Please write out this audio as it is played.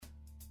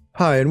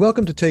Hi, and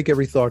welcome to Take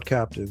Every Thought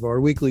Captive,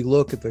 our weekly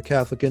look at the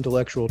Catholic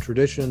intellectual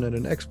tradition and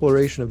an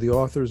exploration of the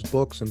authors,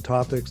 books, and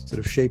topics that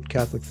have shaped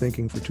Catholic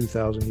thinking for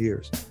 2,000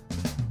 years.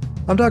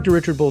 I'm Dr.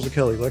 Richard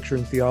Bolzakelli, lecturer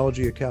in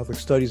theology at Catholic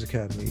Studies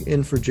Academy,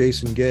 in for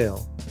Jason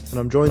Gale, and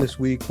I'm joined this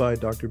week by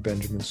Dr.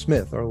 Benjamin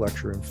Smith, our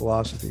lecturer in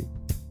philosophy.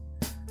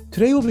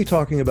 Today we'll be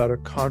talking about a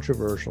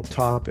controversial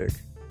topic,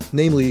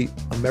 namely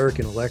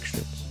American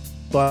elections,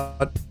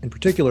 but in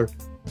particular,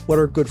 what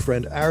our good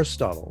friend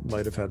Aristotle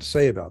might have had to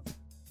say about them.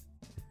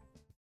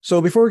 So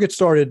before we get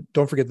started,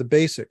 don't forget the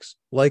basics.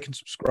 Like and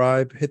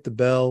subscribe, hit the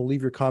bell,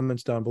 leave your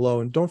comments down below,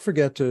 and don't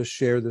forget to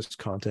share this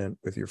content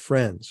with your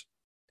friends.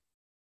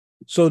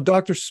 So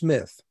Dr.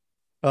 Smith,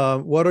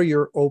 what are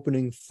your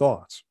opening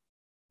thoughts?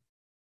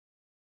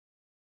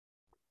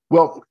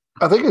 Well,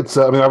 I think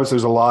obviously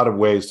there's a lot of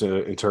ways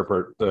to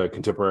interpret the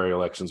contemporary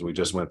elections we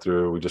just went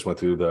through. We just went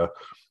through the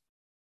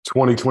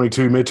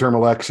 2022 midterm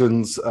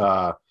elections,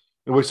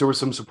 in which there were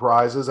some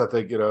surprises. I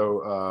think, there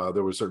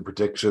were certain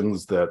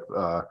predictions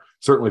that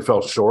certainly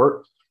fell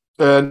short.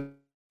 And,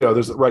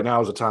 there's right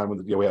now is a time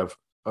when we have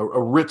a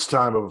rich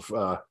time of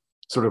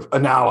sort of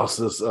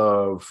analysis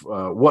of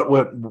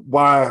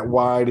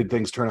why did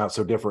things turn out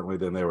so differently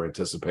than they were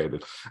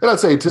anticipated. And I'd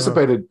say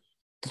anticipated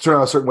to turn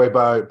out a certain way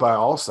by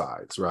all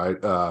sides, right?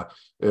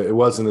 It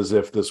wasn't as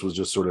if this was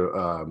just sort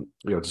of,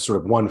 just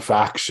sort of one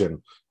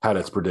faction had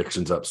its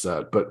predictions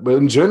upset. But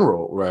in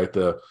general, right,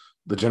 the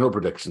general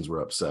predictions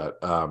were upset,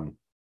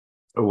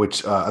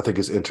 which I think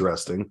is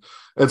interesting.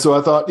 And so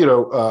I thought,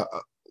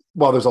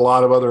 while there's a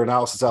lot of other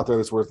analysis out there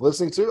that's worth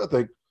listening to, I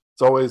think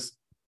it's always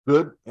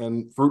good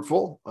and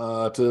fruitful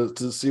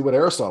to see what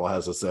Aristotle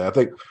has to say. I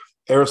think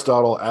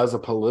Aristotle, as a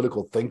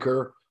political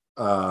thinker,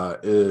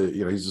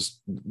 he's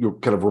just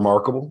kind of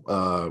remarkable,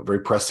 very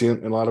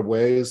prescient in a lot of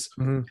ways.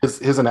 Mm-hmm.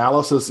 His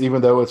analysis,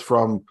 even though it's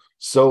from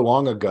so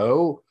long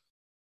ago,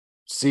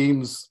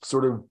 seems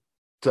sort of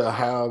to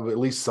have at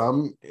least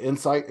some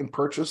insight and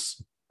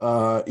purchase,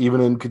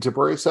 even in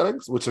contemporary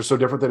settings, which are so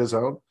different than his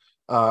own.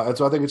 And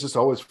so I think it's just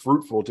always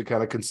fruitful to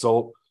kind of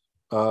consult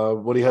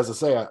what he has to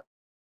say.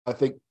 I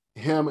think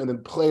him and then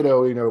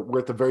Plato, we're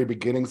at the very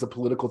beginnings of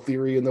political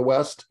theory in the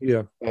West.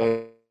 Yeah.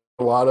 And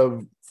a lot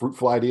of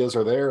fruitful ideas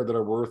are there that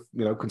are worth,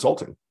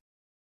 consulting.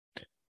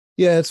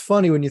 Yeah, it's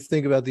funny when you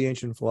think about the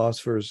ancient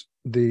philosophers,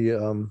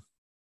 the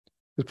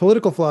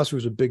political philosophy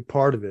was a big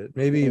part of it,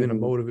 maybe even a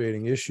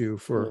motivating issue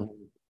for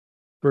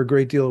a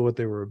great deal of what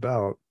they were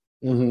about.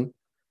 Mm-hmm.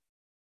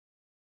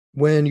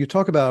 When you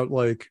talk about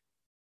like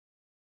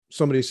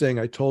somebody saying,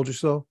 "I told you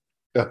so,"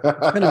 it's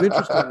kind of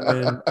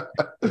interesting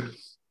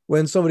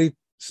when somebody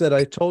said,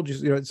 "I told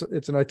you,"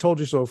 it's an "I told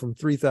you so" from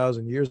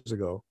 3,000 years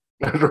ago.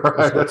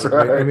 Right, that's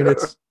right. I mean,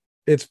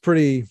 it's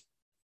pretty.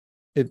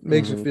 It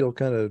makes you feel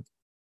kind of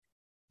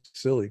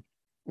silly.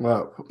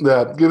 Well,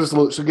 yeah, should give us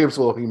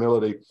a little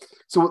humility.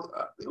 So,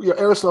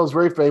 Aristotle is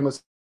very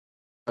famous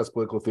as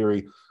political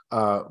theory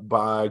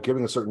by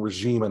giving a certain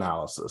regime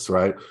analysis,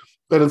 right?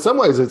 And in some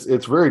ways,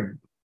 it's very.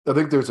 I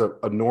think there's a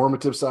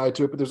normative side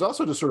to it, but there's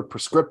also just sort of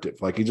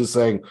prescriptive. Like he's just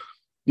saying,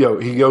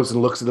 he goes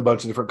and looks at a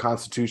bunch of different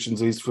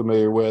constitutions he's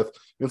familiar with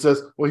and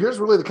says, well, here's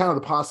really the kind of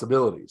the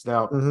possibilities.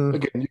 Now,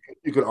 again,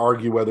 you can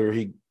argue whether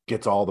he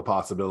gets all the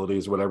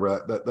possibilities,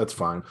 whatever, that's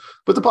fine.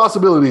 But the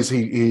possibilities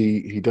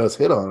he does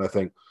hit on, I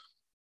think,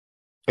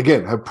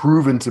 again, have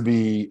proven to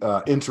be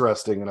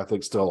interesting, and I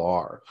think still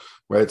are,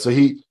 right? So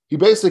he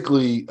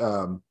basically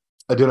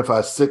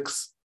identifies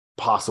 6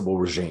 possible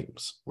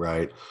regimes,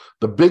 right?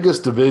 The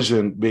biggest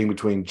division being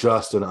between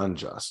just and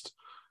unjust.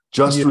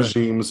 Just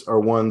regimes are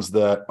ones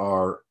that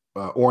are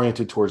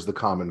oriented towards the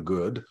common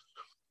good,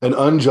 and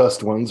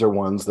unjust ones are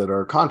ones that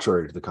are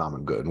contrary to the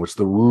common good, in which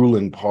the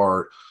ruling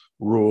part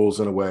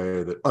rules in a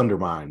way that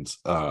undermines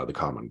the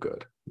common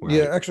good. Right?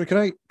 Yeah, actually,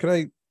 can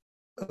I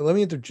let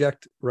me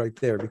interject right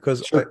there,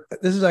 because Sure.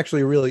 This is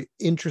actually a really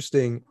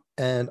interesting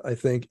and I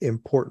think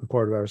important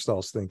part of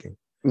Aristotle's thinking.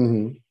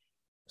 Mm-hmm.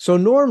 So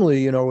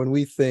normally, when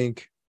if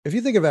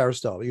you think of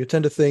Aristotle, you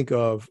tend to think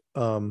of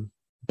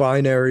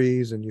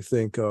binaries, and you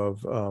think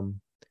of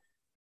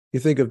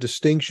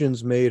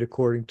distinctions made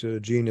according to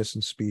genus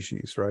and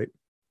species, right?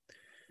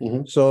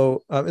 Mm-hmm.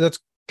 So that's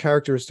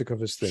characteristic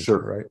of his thinking,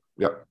 Sure. right?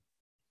 Yep.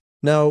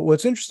 Now,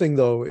 what's interesting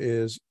though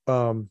is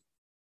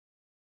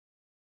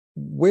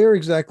where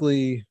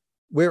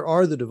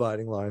are the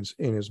dividing lines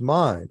in his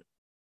mind?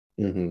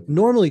 Mm-hmm.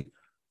 Normally,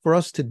 for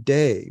us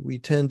today, we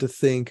tend to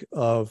think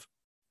of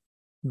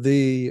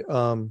the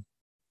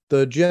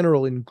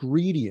general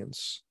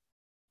ingredients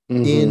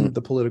in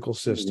the political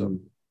system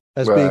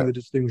as being the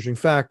distinguishing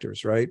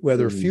factors, right?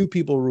 Whether few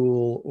people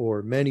rule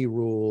or many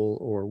rule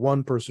or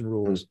one person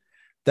rules,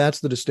 that's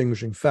the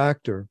distinguishing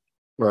factor.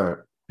 Right.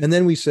 And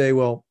then we say,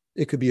 well,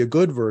 it could be a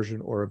good version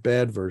or a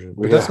bad version,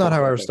 but that's not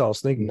how Aristotle's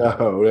thinking.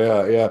 No,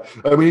 yeah.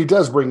 I mean, he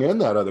does bring in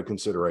that other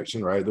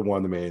consideration, right? The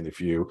one, the many, and the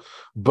few,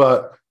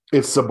 but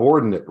it's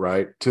subordinate,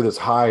 right, to this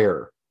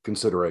higher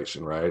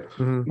consideration, right?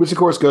 Mm-hmm. Which of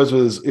course goes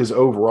with his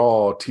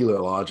overall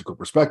teleological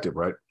perspective,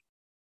 right?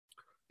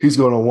 He's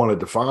going to want to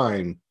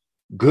define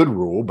good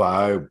rule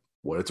by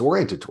what it's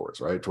oriented towards,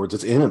 right? Towards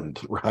its end,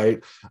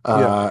 right?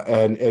 Yeah.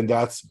 And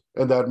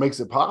that makes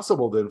it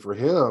possible then for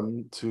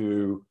him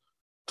to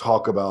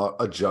talk about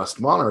a just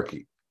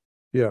monarchy,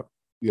 Yeah.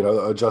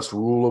 a just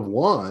rule of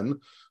one,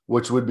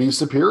 which would be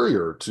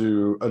superior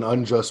to an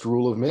unjust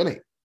rule of many.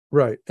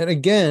 Right. And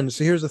again,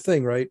 so here's the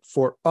thing, right?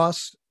 For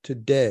us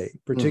today,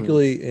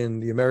 particularly in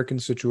the American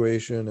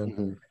situation,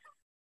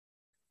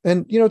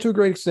 and to a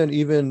great extent,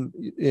 even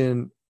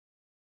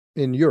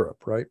in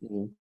Europe, right?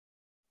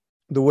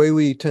 The way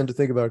we tend to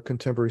think about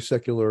contemporary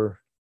secular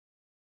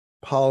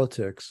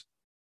politics,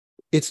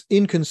 it's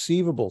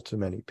inconceivable to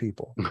many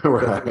people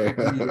Right.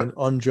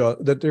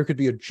 that there could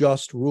be a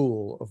just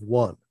rule of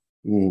one.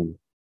 Mm.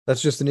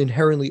 That's just an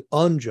inherently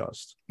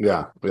unjust.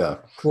 Yeah.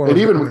 Form And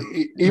of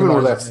even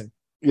where that's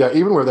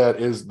even where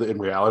that is in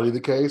reality the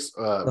case,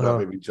 that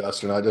may be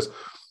just or not just.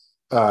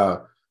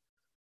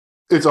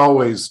 It's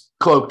always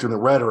cloaked in the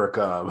rhetoric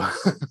of,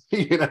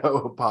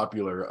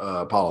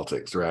 popular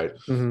politics, right?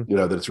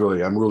 That it's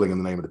really, I'm ruling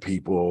in the name of the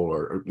people,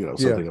 or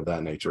something of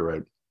that nature,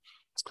 right?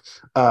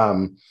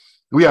 I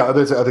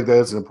think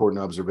that's an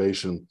important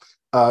observation.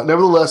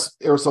 Nevertheless,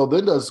 Aristotle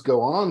then does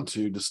go on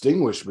to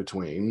distinguish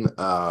between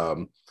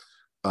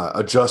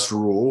a just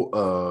rule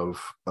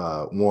of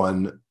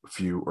one,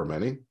 few, or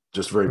many.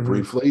 Just very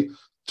briefly,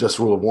 just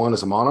rule of one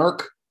is a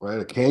monarch,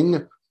 right? A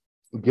king.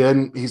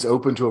 Again, he's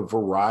open to a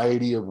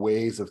variety of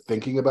ways of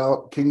thinking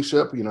about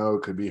kingship.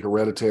 It could be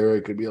hereditary,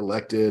 it could be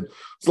elected.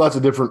 There's lots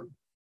of different.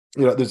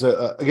 There's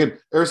again,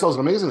 Aristotle's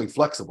amazingly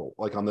flexible.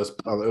 Like on this,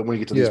 when you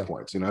get to these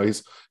points,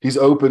 he's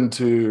open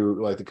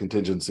to like the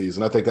contingencies,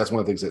 and I think that's one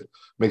of the things that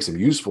makes him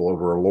useful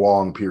over a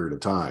long period of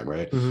time,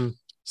 right?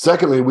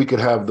 Secondly, we could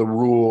have the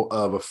rule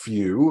of a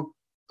few.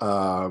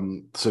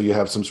 So you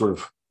have some sort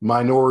of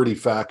minority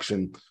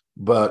faction,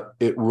 but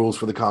it rules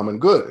for the common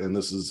good. And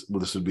this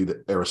would be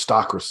the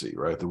aristocracy,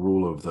 right? The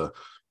rule of the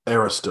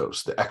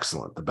aristos, the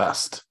excellent, the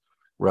best,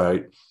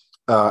 right?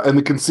 And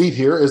the conceit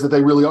here is that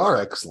they really are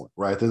excellent,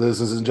 right? That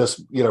this isn't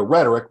just,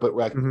 rhetoric, but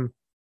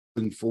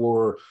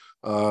for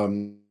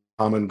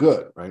common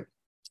good, right?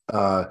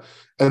 And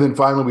then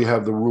finally, we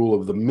have the rule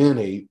of the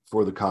many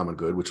for the common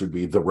good, which would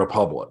be the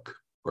republic,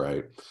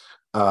 right?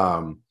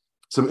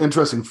 Some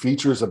interesting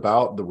features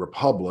about the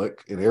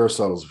republic in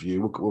Aristotle's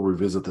view. We'll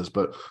revisit this,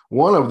 but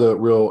one of the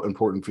real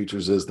important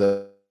features is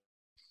that,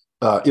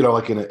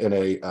 like in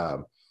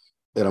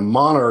a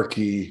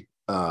monarchy,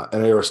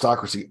 an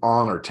aristocracy,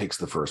 honor takes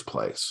the first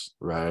place,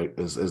 right?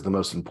 Is the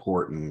most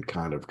important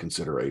kind of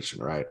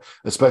consideration, right?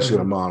 Especially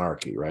in a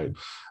monarchy, right?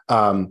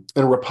 In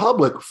a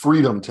republic,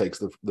 freedom takes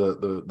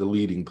the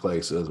leading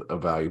place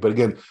of value. But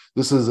again,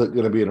 this is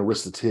going to be an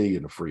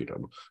Aristotelian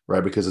freedom,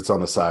 right? Because it's on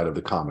the side of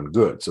the common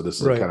good. So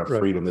this is a kind of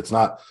freedom that's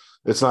not.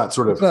 It's not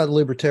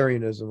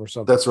libertarianism or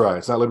something. That's right.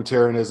 It's not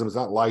libertarianism. It's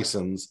not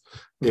license.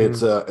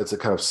 It's a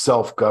kind of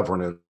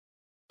self-governance,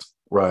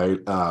 right?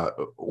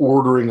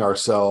 Ordering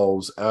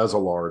ourselves as a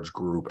large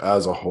group,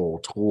 as a whole,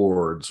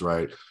 towards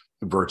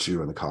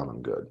virtue and the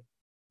common good.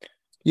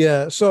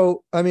 Yeah.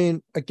 So, I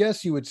mean, I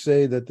guess you would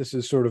say that this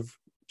is sort of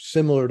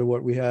similar to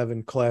what we have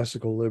in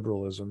classical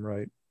liberalism,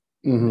 right?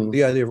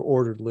 The idea of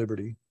ordered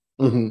liberty.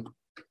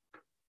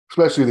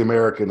 Especially the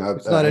American.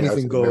 It's not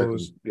anything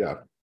goes. Yeah.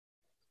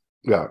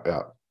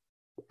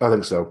 I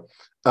think so.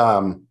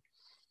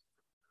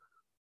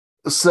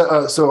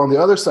 So on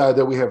the other side,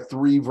 that we have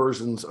three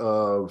versions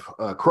of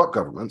corrupt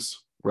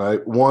governments,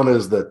 right? One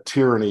is the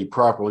tyranny,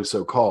 properly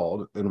so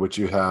called, in which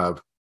you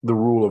have the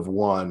rule of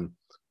one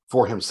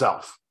for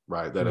himself,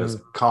 right? That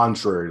is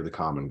contrary to the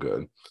common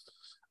good.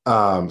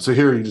 So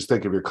here you just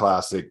think of your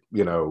classic,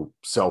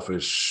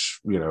 selfish,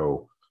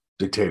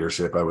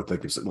 dictatorship. I would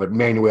think of like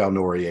Manuel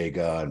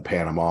Noriega in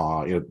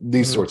Panama,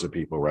 these sorts of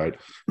people, right?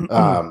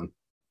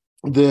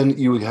 Then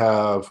you would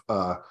have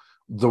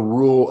the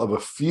rule of a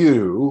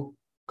few,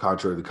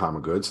 contrary to the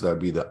common good. So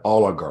that'd be the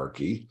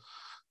oligarchy.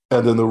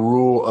 And then the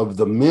rule of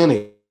the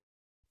many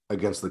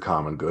against the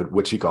common good,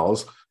 which he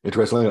calls,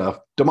 interestingly enough,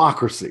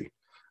 democracy.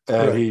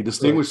 And he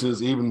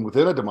distinguishes even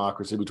within a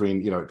democracy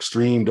between,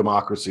 extreme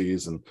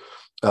democracies and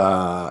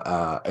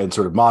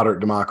sort of moderate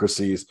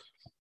democracies.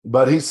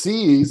 But he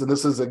sees, and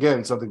this is,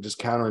 again, something just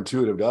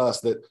counterintuitive to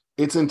us, that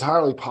it's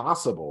entirely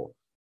possible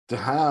to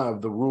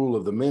have the rule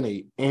of the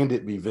many and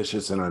it be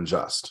vicious and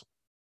unjust.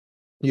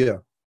 Yeah.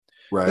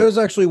 Right. That was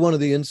actually one of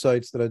the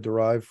insights that I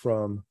derived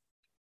from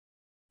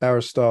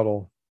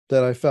Aristotle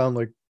that I found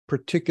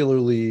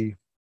particularly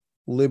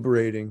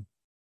liberating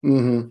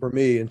for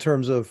me, in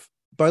terms of,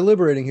 by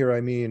liberating here,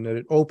 I mean that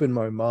it opened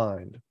my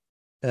mind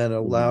and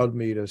allowed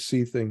me to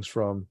see things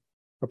from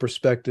a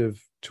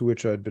perspective to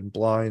which I'd been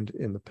blind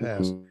in the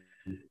past.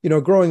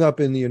 Growing up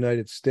in the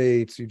United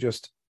States,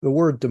 the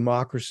word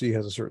democracy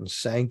has a certain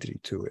sanctity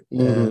to it.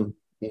 And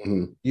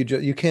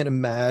you can't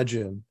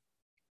imagine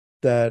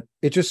that.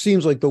 It just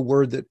seems like the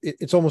word that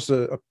it's almost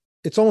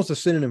a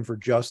synonym for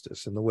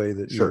justice in the way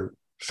that you're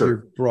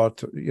brought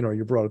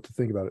to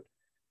think about it.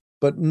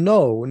 But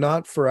no,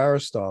 not for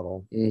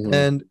Aristotle.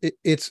 And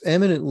it's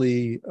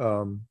eminently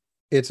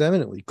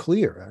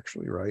clear,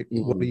 actually, right?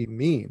 What he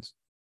means.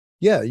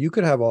 Yeah, you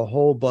could have a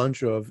whole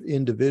bunch of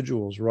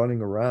individuals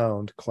running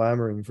around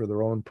clamoring for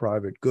their own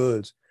private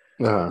goods.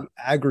 Uh, The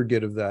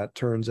aggregate of that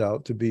turns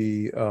out to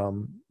be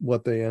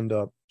what they end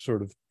up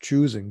sort of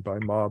choosing by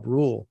mob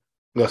rule.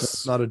 That's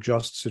yes, not a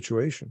just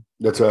situation.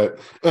 that's right.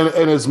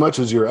 And as much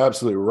as you're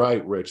absolutely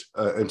right, Rich,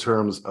 in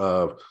terms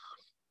of,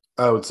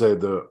 I would say,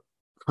 the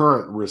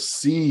current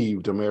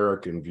received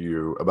American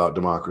view about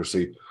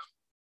democracy,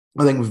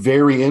 I think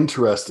very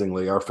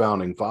interestingly, our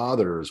founding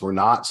fathers were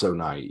not so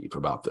naive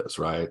about this,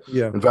 right?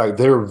 Yeah, In fact,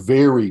 they're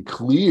very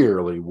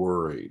clearly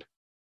worried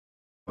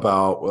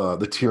about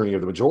the tyranny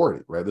of the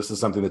majority, right? This is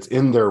something that's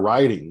in their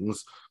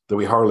writings that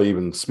we hardly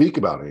even speak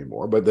about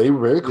anymore, but they were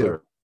very yeah,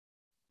 clear.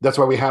 That's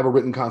why we have a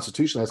written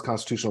constitution that has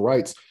constitutional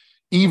rights,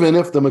 even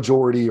if the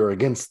majority are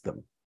against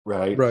them,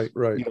 right? right,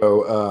 right.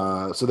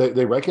 So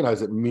they recognize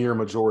that mere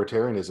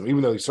majoritarianism,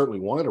 even though they certainly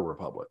wanted a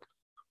republic,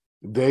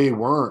 they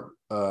weren't,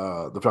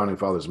 the founding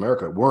fathers of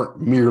America weren't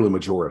merely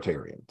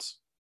majoritarians,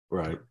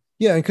 right?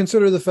 Yeah, and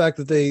consider the fact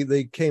that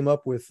they came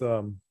up with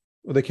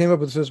they came up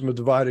with a system of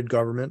divided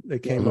government. They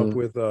came up Mm-hmm.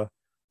 with a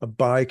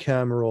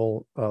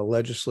bicameral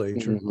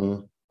legislature,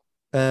 Mm-hmm.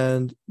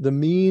 and the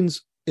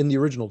means in the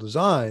original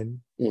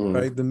design, Mm-hmm.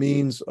 right, the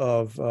means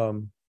of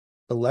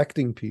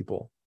electing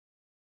people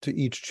to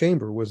each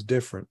chamber was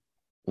different.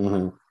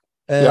 Mm-hmm.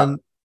 Yeah. And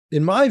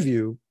in my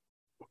view,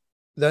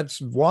 that's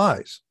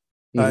wise.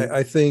 Mm-hmm.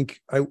 I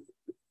think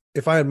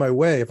if I had my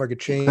way, if I could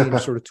change,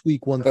 sort of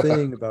tweak one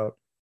thing about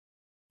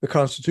the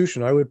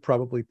Constitution, I would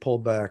probably pull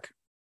back.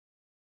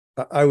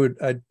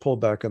 I'd pull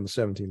back on the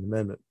 17th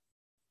Amendment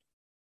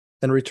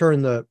and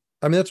return the.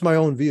 I mean, that's my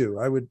own view.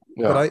 I would,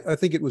 but Yeah. I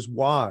think it was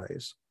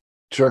wise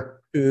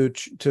Sure. to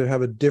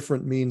have a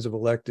different means of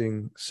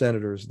electing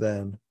senators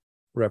than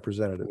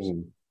representatives.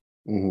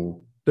 Mm-hmm. Mm-hmm.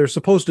 They're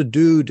supposed to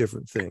do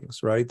different things,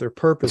 right? Their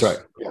That's right.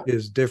 purpose Yeah.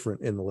 is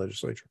different in the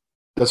legislature.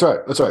 That's right.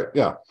 That's right.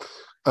 Yeah.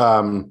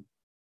 Um,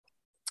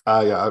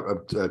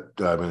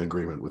 I'm in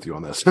agreement with you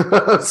on this.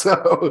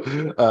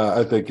 So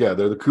I think, yeah,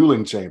 they're the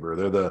cooling chamber.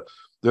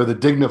 They're the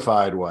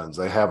dignified ones.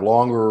 They have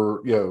longer,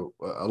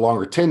 a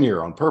longer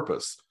tenure on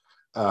purpose,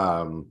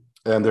 and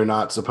they're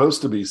not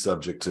supposed to be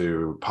subject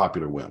to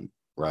popular whim,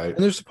 right?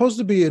 And there's supposed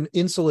to be an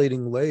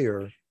insulating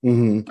layer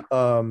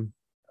Mm-hmm.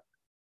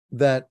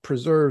 that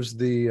preserves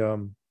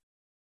the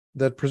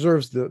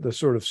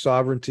sort of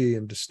sovereignty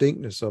and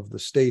distinctness of the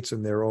states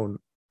and their own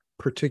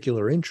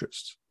particular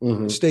interests.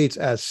 Mm-hmm. States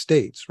as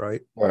states,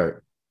 right? Right.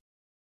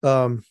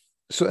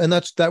 So, and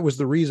that was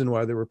the reason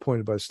why they were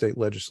appointed by state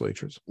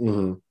legislatures.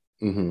 Mm-hmm.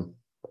 Mm-hmm.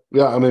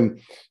 Yeah, I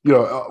mean,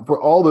 for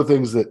all the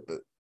things that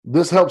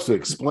this helps to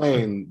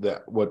explain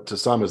that what to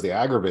some is the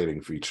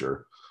aggravating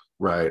feature,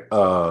 right,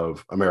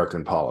 of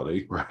American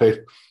polity, right,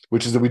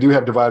 which is that we do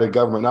have divided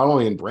government not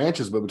only in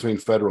branches but between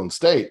federal and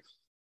state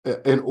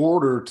in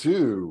order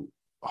to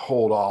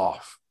hold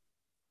off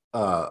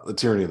the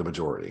tyranny of the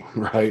majority,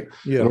 right?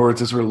 Yeah. In order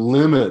to sort of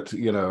limit,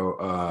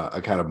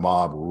 a kind of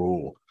mob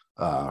rule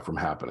from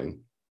happening.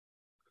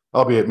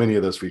 Albeit many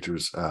of those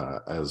features,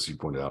 as you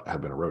pointed out,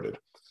 have been eroded.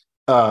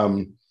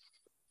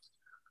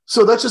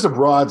 So that's just a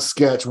broad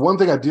sketch. One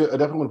thing I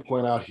definitely want to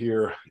point out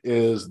here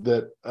is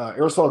that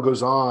Aristotle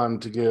goes on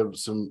to give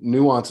some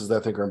nuances that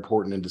I think are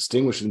important in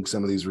distinguishing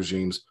some of these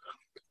regimes,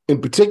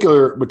 in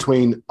particular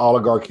between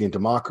oligarchy and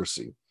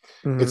democracy.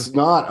 Mm-hmm. It's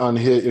not on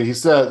his. He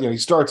said, he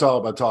starts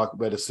out by talking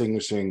about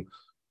distinguishing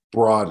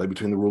broadly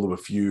between the rule of a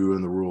few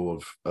and the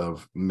rule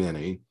of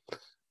many.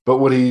 But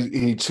what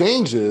he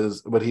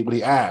changes, what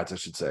he adds, I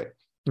should say,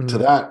 Mm-hmm. to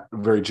that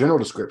very general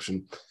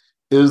description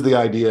is the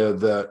idea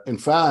that, in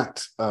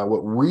fact, what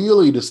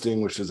really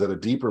distinguishes at a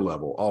deeper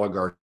level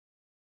oligarchy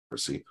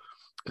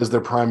is their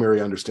primary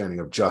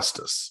understanding of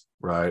justice,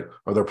 right?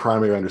 Or their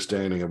primary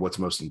understanding of what's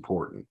most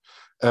important.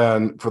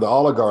 And for the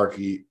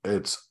oligarchy,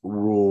 it's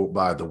rule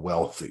by the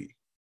wealthy,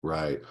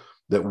 right?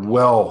 That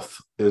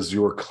wealth is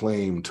your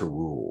claim to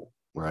rule,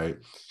 right?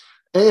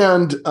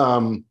 And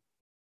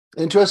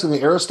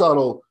interestingly,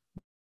 Aristotle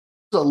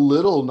a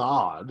little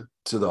nod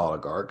to the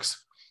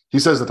oligarchs. He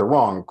says that they're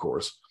wrong, of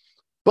course,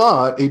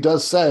 but he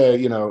does say,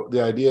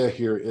 the idea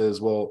here is,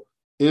 well,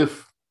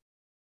 if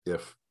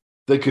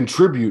they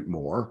contribute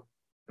more,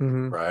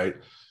 Mm-hmm. right,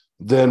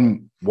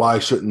 then why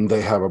shouldn't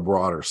they have a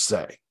broader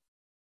say,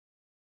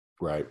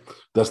 right?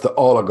 That's the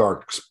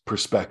oligarch's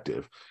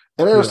perspective.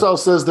 And Aristotle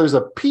says there's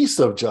a piece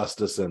of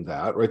justice in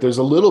that, right? There's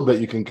a little bit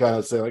you can kind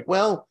of say, like,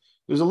 well,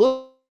 there's a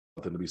little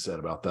something to be said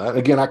about that.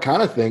 Again, I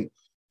kind of think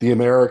the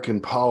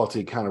American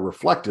polity kind of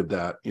reflected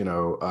that,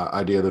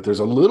 idea that there's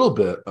a little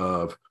bit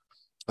of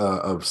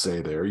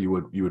say there you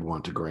would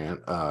want to grant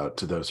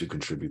to those who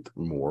contribute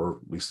more,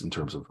 at least in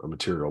terms of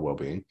material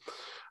well-being.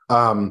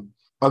 On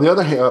the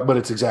other hand, but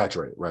it's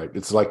exaggerated, right?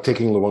 It's like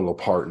taking one little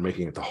part and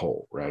making it the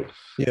whole, right?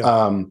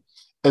 Yeah.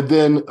 And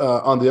then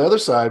on the other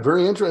side,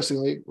 very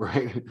interestingly,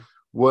 right,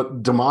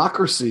 what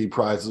democracy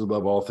prizes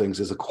above all things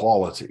is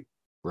equality,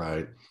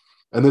 right?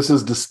 And this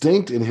is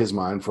distinct in his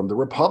mind from the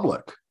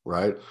republic,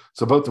 right?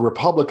 So both the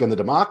republic and the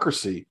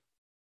democracy,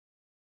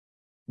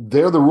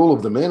 they're the rule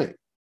of the many.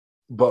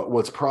 But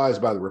what's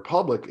prized by the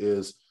republic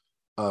is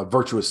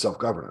virtuous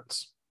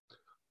self-governance.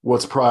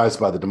 What's prized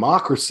by the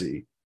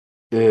democracy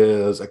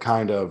is a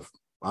kind of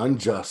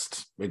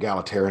unjust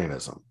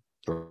egalitarianism,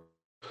 or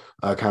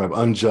a kind of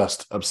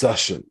unjust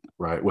obsession,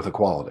 right, with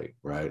equality,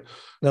 right?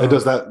 No. And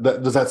does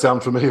that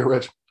sound familiar,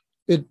 Rich?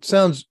 It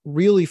sounds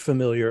really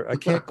familiar. I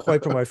can't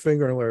quite put my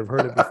finger on where I've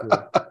heard it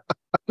before.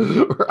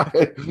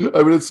 Right.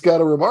 I mean, it's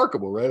kind of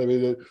remarkable, right? I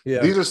mean,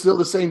 Yeah. these are still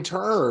the same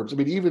terms. I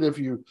mean, even if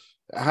you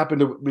happen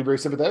to be very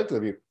sympathetic to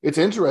them, it's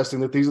interesting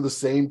that these are the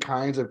same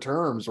kinds of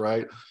terms,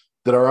 right?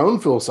 That our own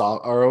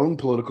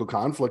political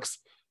conflicts,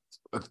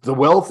 the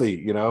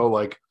wealthy,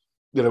 like,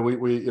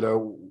 we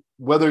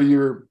whether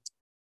you're,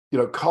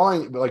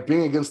 calling, like,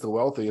 being against the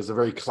wealthy is a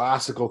very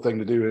classical thing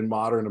to do in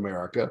modern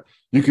America.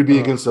 You could be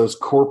against those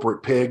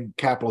corporate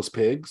capitalist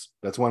pigs.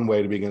 That's one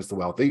way to be against the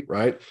wealthy,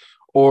 right?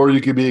 Or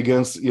you could be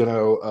against,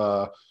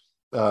 you'd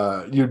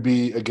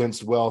be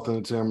against wealth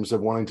in terms of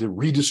wanting to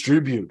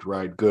redistribute,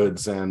 right,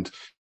 goods and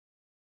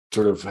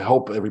sort of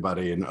help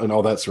everybody and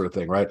all that sort of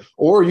thing, right?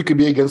 Or you could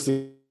be against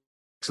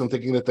some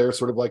thinking that they're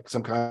sort of like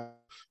some kind of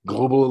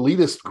global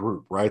elitist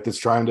group, right, that's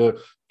trying to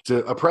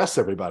oppress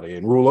everybody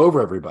and rule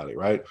over everybody,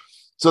 right?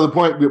 So the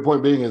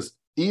point being is,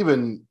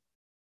 even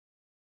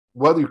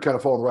whether you kind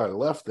of fall on the right or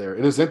left there,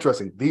 it is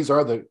interesting. These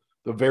are the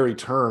very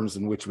terms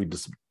in which we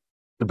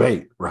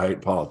debate,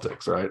 right,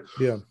 politics, right?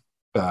 Yeah.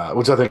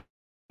 Which I think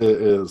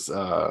is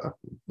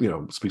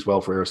speaks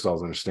well for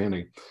Aristotle's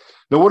understanding.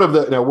 Now, what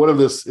of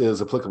this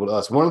is applicable to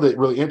us? One of the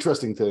really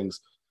interesting things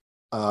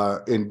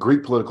in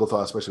Greek political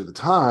thought, especially at the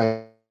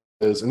time,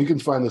 is, and you can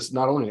find this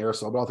not only in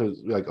Aristotle, but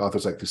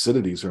authors like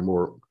Thucydides who are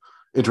more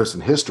interested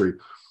in history,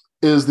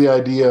 is the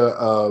idea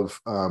of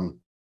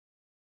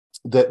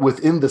that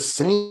within the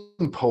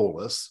same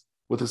polis,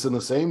 within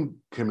the same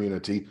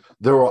community,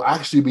 there will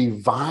actually be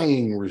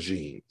vying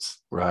regimes,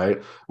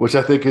 right? Which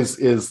I think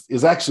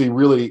is actually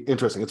really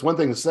interesting. It's one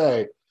thing to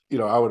say,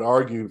 I would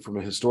argue from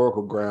a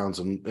historical grounds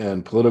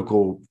and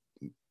political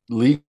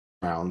legal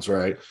grounds,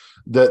 right,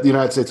 that the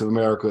United States of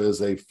America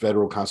is a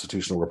federal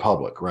constitutional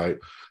republic, right?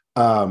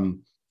 That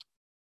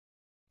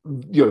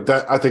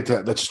I think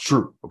that's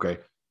true, okay.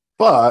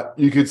 But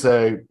you could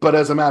say, but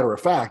as a matter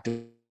of fact,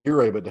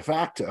 but de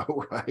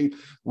facto, right,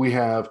 we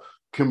have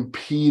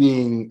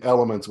competing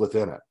elements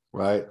within it,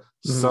 right?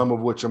 Mm-hmm. Some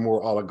of which are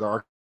more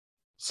oligarchic,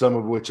 some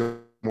of which are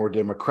more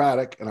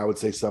democratic, and I would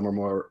say some are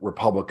more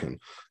Republican.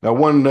 Now,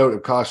 one note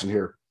of caution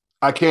here: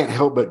 I can't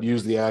help but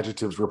use the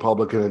adjectives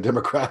Republican and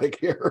Democratic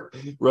here,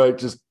 right?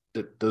 Just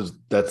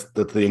that's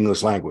the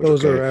English language.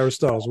 Those are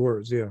Aristotle's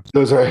words, yeah.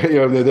 Those are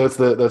that's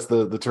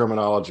the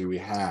terminology we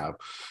have.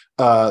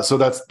 So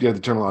that's the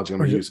terminology I'm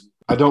going to use.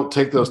 I don't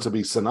take those to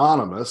be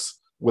synonymous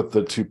with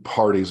the two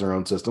parties in our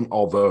own system,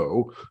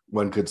 although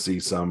one could see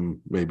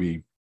some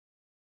maybe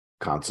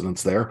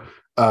consonants there,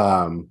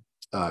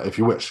 if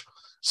you wish.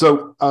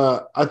 So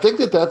I think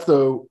that's,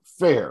 though,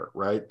 fair,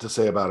 right, to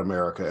say about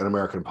America and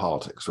American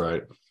politics,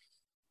 right?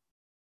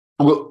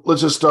 Well,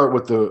 let's just start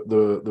with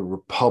the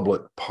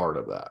republic part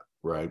of that,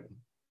 right?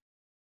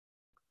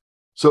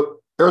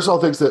 So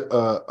Aristotle thinks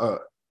that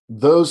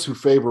those who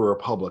favor a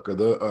republic,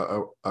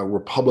 or a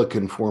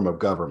republican form of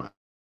government,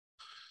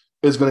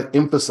 is going to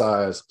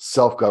emphasize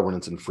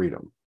self-governance and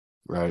freedom,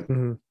 right?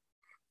 Mm-hmm.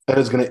 And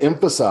is going to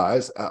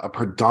emphasize a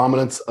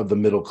predominance of the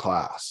middle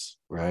class,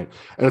 right?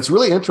 And it's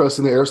really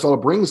interesting that Aristotle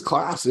brings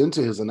class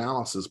into his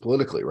analysis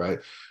politically, right?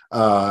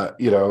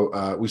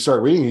 We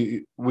start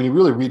reading, when you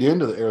really read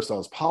into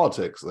Aristotle's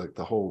politics, like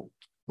the whole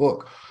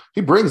book,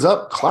 he brings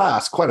up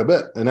class quite a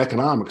bit and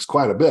economics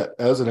quite a bit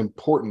as an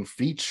important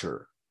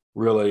feature,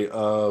 really,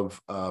 of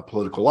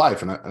political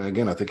life. And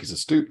again, I think he's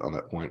astute on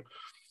that point.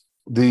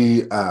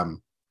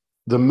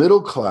 The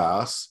middle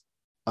class,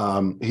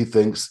 he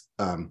thinks,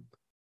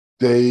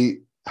 they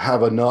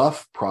have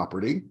enough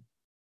property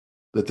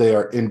that they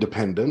are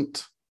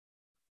independent,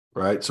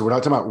 right? So we're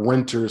not talking about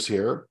renters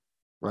here,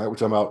 right? We're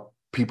talking about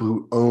people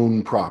who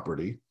own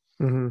property.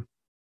 Mm-hmm.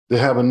 They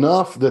have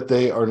enough that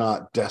they are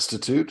not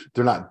destitute.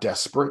 They're not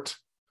desperate,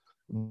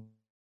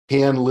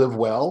 can live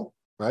well,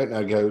 right? And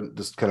again,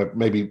 just kind of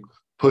maybe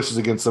pushes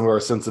against some of our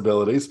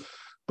sensibilities.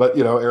 But,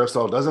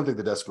 Aristotle doesn't think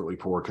the desperately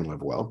poor can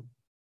live well.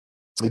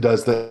 He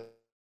does think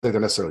they're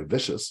necessarily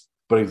vicious,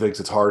 but he thinks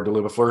it's hard to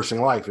live a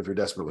flourishing life if you're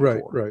desperately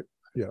poor. Right,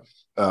 yeah.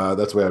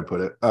 That's the way I'd put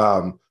it.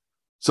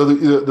 So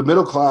the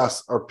middle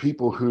class are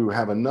people who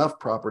have enough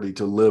property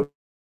to live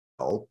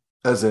well,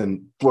 as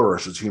in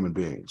flourish as human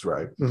beings,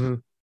 right? Mm-hmm.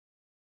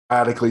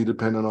 Radically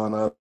dependent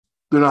on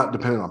they're not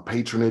dependent on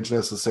patronage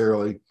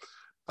necessarily.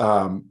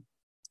 But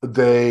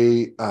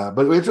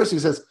interesting,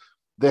 he says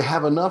they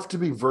have enough to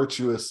be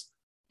virtuous,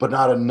 but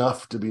not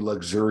enough to be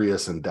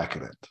luxurious and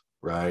decadent,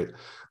 right?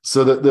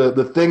 So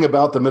the thing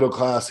about the middle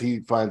class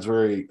he finds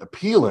very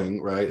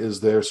appealing, right, is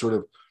they're sort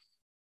of,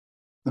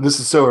 and this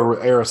is so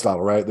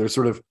Aristotle, right? They're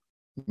sort of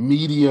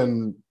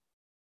median,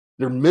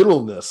 their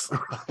middleness,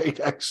 right,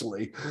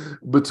 actually,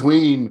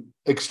 between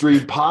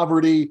extreme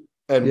poverty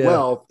and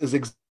wealth is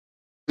exactly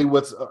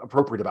what's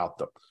appropriate about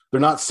them.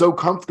 They're not so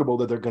comfortable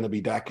that they're going to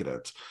be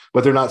decadent,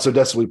 but they're not so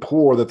desperately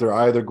poor that they're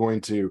either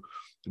going to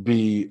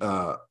be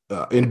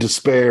in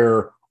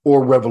despair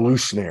or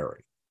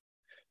revolutionary.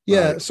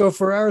 Yeah. Right? So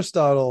for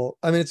Aristotle,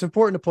 I mean, it's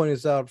important to point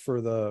this out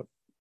for the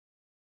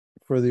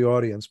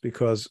audience,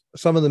 because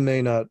some of them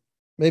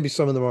maybe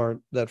some of them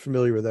aren't that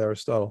familiar with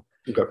Aristotle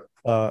Okay.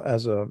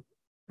 as a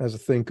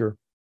thinker.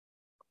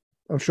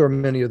 I'm sure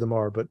many of them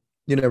are, but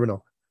you never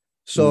know.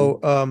 So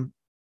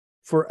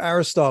for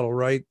Aristotle,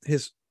 right,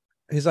 his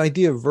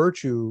idea of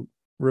virtue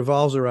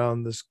revolves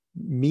around this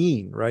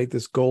mean, right?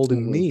 This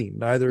golden mean,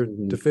 neither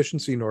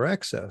deficiency nor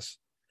excess.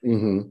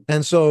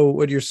 And so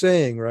what you're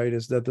saying, right,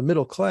 is that the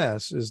middle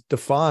class is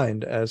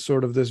defined as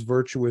sort of this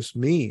virtuous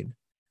mean.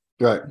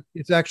 Right.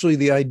 It's actually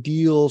the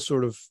ideal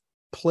sort of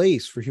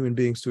place for human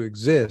beings to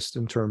exist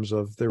in terms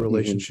of their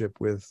relationship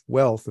with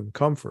wealth and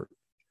comfort.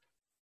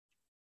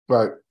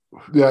 Right.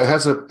 Yeah, it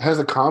has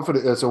a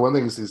confidence. So one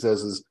thing he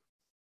says is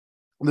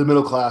the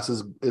middle class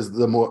is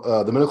the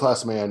middle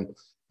class man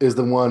is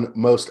the one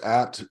most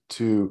apt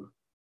to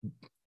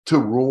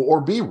rule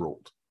or be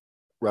ruled.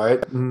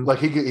 Right. Like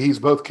he's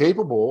both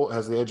capable,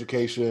 has the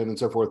education and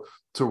so forth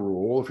to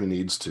rule if he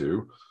needs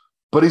to,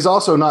 but he's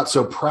also not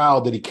so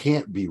proud that he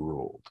can't be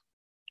ruled.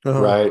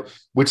 Right.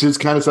 Which is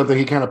kind of something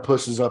he kind of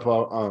pushes up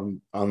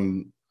on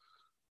the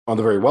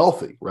very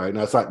wealthy. Right.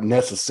 Now, it's not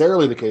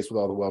necessarily the case with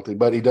all the wealthy,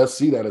 but he does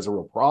see that as a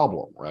real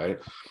problem. Right.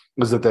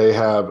 Is that they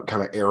have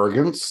kind of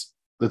arrogance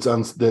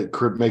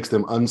that makes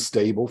them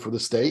unstable for the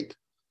state,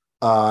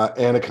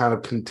 and a kind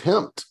of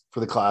contempt for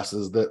the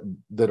classes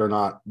that are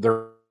not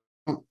their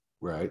own.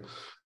 Right.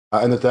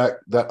 And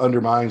that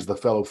undermines the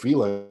fellow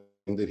feeling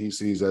that he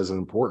sees as an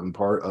important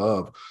part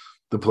of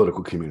the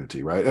political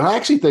community. Right. And I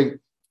actually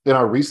think in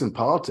our recent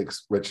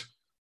politics, Rich,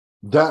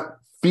 that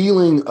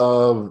feeling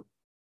of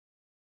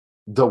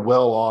the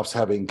well-offs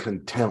having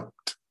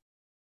contempt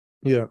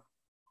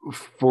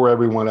for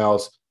everyone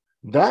else,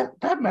 that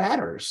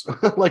matters.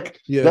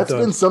 That's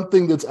been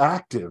something that's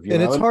active,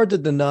 and it's hard to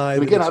deny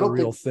that it's a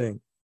real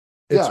thing.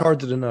 It's hard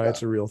to deny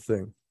it's a real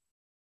thing.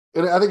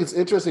 And I think it's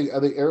interesting.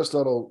 I think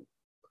Aristotle,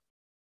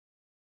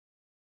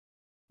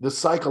 the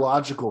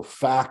psychological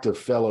fact of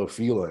fellow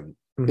feeling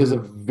is a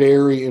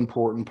very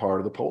important part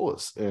of the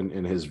polis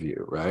in his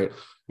view, right?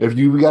 If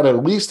you got to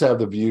at least have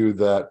the view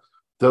that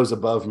those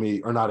above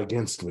me are not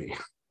against me,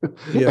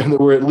 and that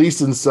we're at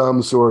least in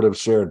some sort of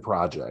shared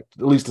project,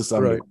 at least to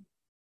some degree,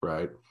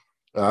 right?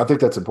 I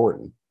think that's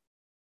important.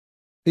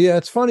 Yeah,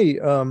 it's funny.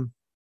 I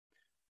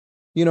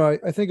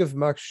think of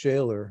Max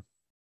Scheler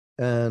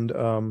and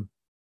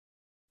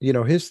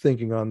his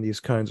thinking on these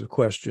kinds of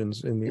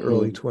questions in the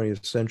early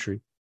 20th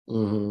century.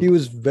 He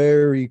was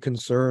very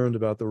concerned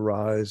about the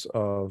rise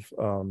of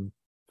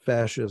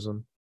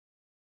fascism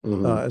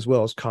as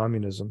well as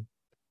communism.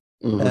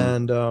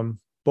 And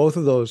both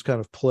of those kind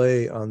of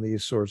play on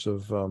these sorts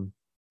of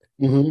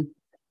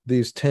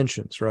these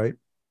tensions, right?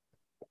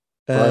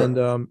 And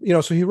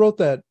so he wrote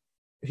that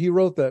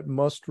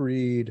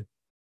must-read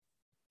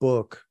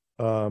book,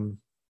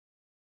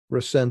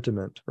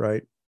 Resentiment,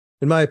 right?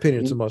 In my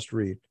opinion, it's a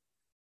must-read.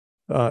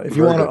 If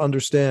you want to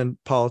understand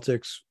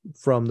politics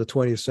from the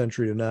 20th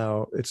century to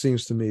now, it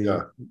seems to me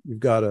you've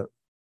got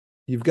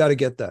to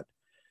get that.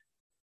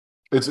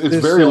 It's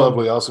very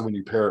lovely also when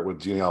you pair it with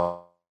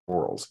genealogy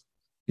morals.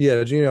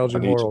 Yeah, genealogy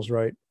morals,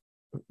 right?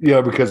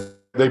 Yeah, because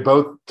they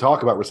both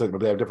talk about resentment,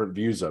 but they have different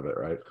views of it,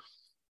 right?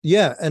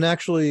 Yeah, and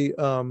actually,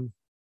 and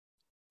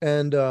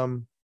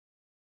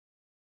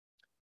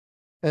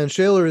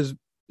Scheler is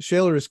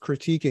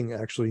critiquing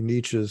actually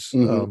Nietzsche's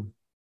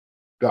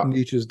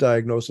Nietzsche's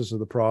diagnosis of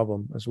the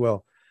problem as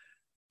well.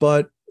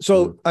 But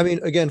so, I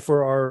mean, again,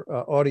 for our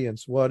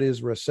audience, what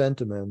is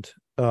resentiment?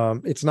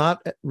 It's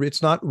not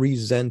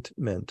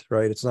resentment,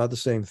 right? It's not the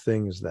same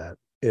thing as that.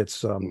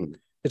 It's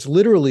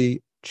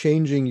literally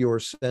changing your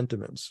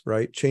sentiments,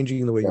 right?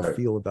 Changing the way you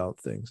feel about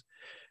things.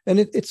 And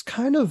it's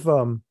kind of,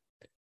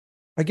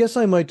 I guess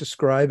I might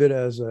describe it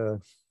as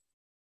it's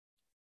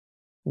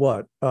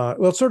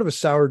sort of a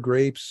sour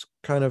grapes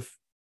kind of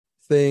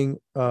thing.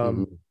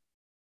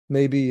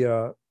 Maybe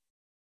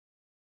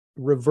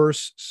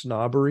reverse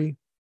snobbery,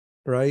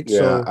 right?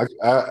 Yeah,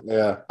 so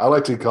I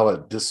like to call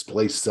it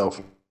displaced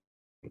self.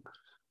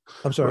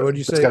 I'm sorry, what did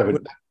you say?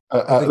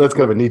 That's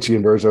kind of a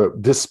Nietzschean version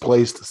of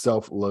displaced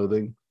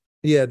self-loathing.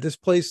 Yeah,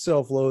 displaced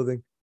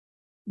self-loathing.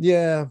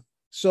 Yeah,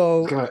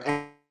 so it's kind of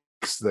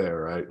X there,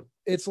 right?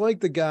 It's like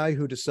the guy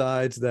who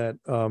decides that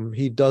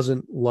he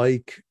doesn't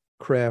like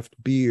craft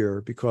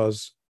beer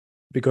because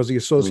he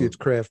associates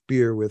craft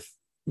beer with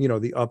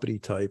the uppity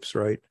types,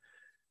 right?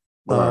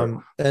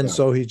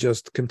 So he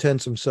just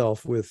contents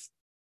himself with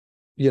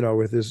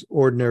with his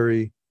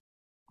ordinary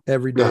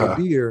everyday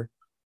beer,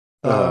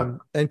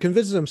 and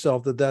convinces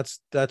himself that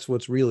that's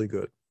what's really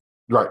good.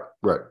 Right.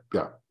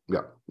 Yeah.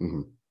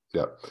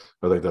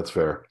 I think that's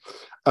fair.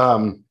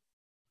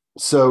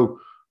 So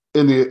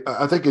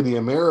I think in the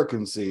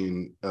American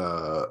scene,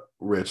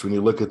 Rich, when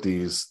you look at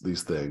these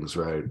things,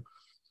 right,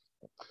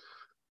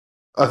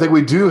 I think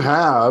we do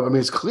have, I mean,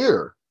 it's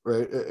clear,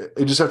 right?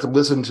 You just have to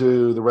listen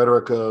to the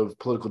rhetoric of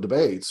political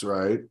debates,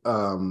 right?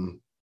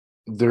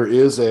 There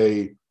is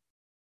a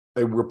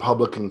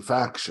Republican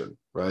faction,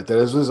 right? That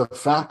is a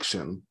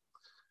faction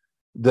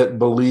that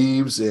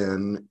believes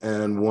in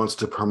and wants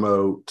to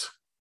promote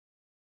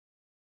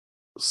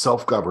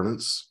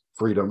self-governance,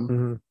 freedom,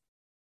 Mm-hmm.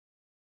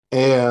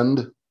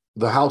 and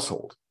the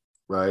household,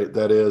 right?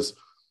 That is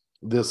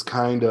this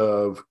kind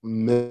of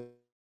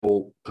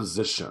middle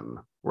position,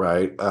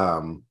 right?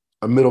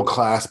 A middle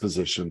class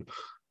position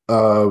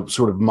of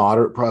sort of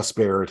moderate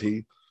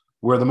prosperity,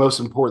 where the most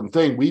important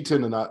thing we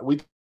tend to not, we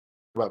talk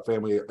about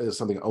family as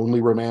something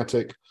only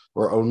romantic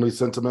or only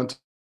sentimental.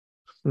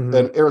 Mm-hmm.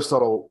 And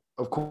Aristotle,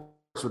 of course,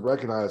 would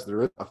recognize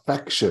there is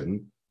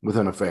affection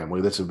within a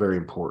family that's very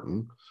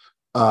important.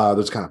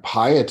 There's kind of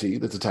piety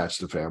that's attached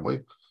to family.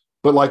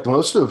 But like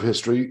most of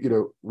history,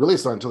 really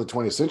it's not until the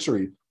 20th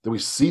century that we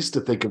cease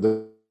to think of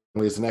the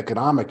family as an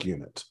economic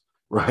unit,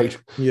 right?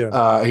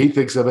 Yeah. He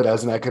thinks of it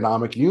as an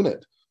economic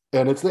unit.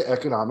 And it's the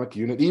economic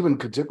unit, even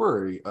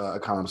contemporary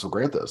economists will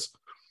grant this.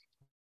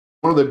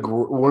 One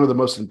of the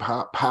most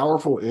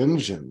powerful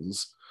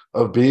engines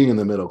of being in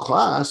the middle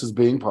class is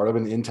being part of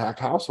an intact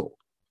household.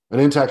 An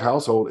intact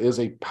household is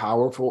a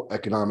powerful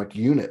economic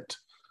unit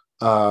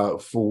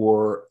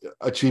for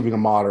achieving a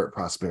moderate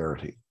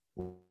prosperity.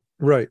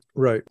 Right.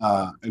 And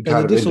And kind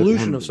the of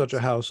dissolution of such independence. a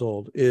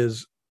household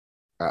it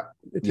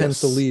tends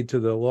to Yes, lead to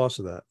the loss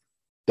of that.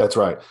 that's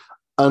right.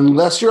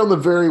 Unless you're on the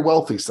very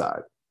wealthy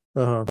side,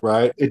 Uh-huh.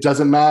 right? It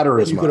doesn't matter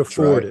Then as you could much,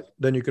 afford right? it.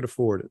 Then you could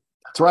afford it.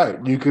 That's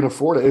right. You can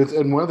afford it.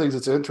 And one of the things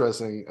that's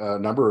interesting, a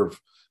number of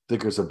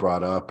thinkers have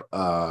brought up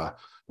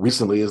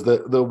recently, is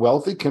that the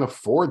wealthy can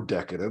afford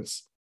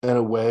decadence in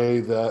a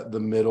way that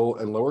the middle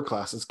and lower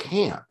classes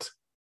can't,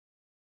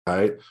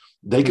 right?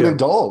 They can Yeah.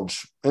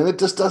 indulge and it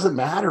just doesn't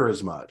matter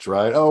as much,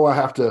 right? Oh, I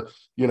have to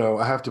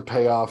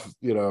pay off,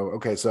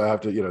 okay, so I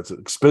have to, it's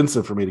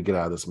expensive for me to get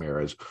out of this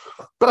marriage,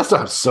 but I still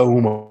have so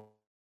much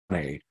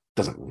money,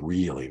 doesn't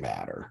really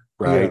matter,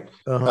 Yeah. right?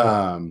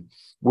 Uh-huh.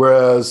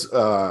 Whereas,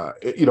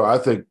 I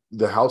think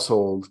the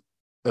household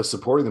as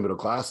supporting the middle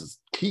class is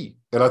key.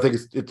 And I think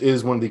it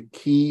is one of the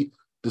key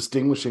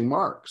distinguishing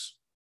marks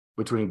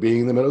between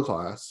being in the middle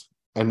class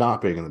and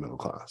not being in the middle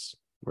class,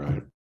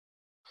 right?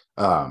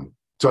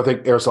 So I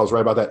think Aristotle's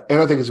right about that. And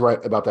I think he's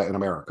right about that in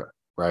America,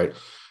 right?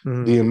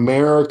 Mm-hmm. The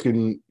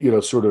American,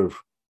 sort of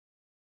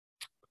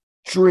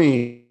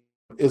dream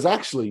is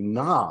actually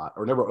not,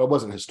 or never, it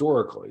wasn't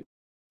historically,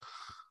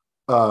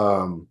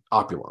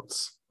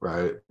 opulence,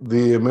 right?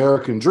 The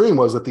American dream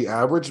was that the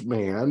average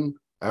man,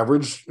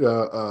 average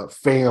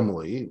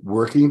family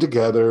working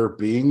together,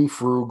 being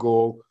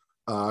frugal,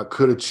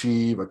 could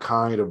achieve a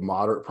kind of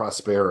moderate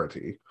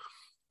prosperity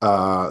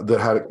that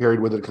had carried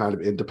with it a kind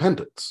of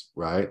independence,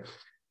 right?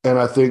 And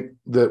I think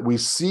that we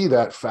see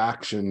that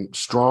faction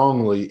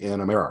strongly in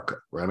America,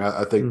 right? I mean,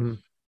 I think Mm-hmm.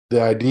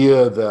 the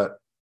idea that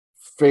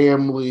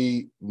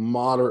family,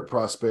 moderate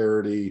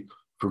prosperity,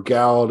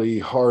 frugality,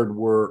 hard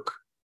work,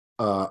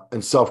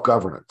 and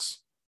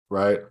self-governance,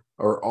 right,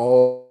 are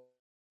all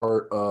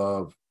part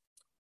of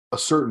a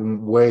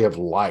certain way of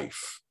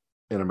life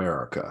in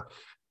America.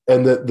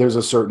 And that there's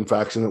a certain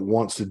faction that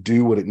wants to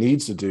do what it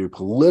needs to do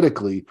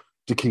politically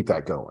to keep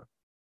that going.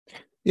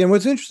 Yeah, and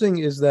what's interesting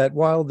is that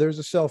while there's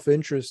a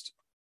self-interest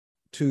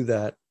to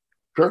that,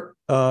 Sure.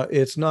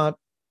 it's not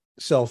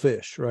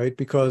selfish, right?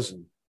 Because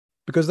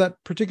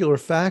that particular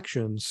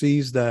faction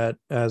sees that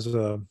as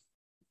a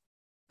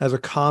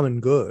common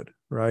good,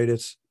 right?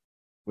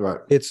 Right.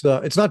 It's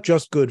not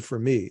just good for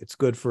me. It's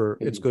good for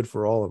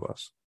all of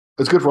us.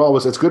 It's good for all of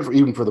us. It's good for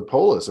even for the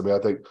polis. I mean, I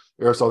think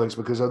Aristotle thinks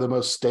because they're the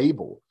most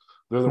stable,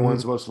 they're the Mm-hmm.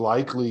 ones most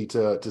likely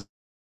to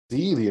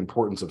see the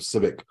importance of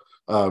civic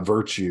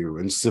virtue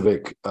and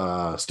civic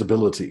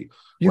stability.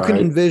 You can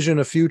Right. envision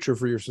a future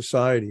for your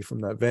society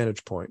from that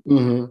vantage point.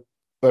 Mm-hmm.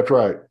 That's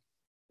right.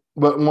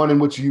 But one in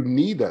which you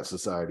need that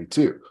society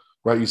too,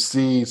 right? You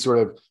see sort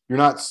of, you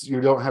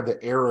don't have the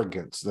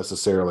arrogance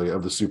necessarily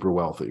of the super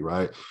wealthy,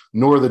 right?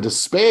 Nor the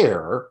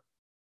despair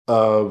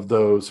of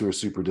those who are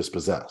super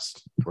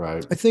dispossessed,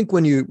 right? I think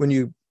when you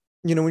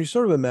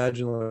sort of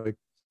imagine, like,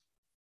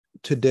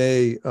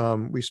 today,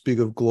 we speak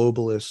of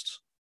globalists,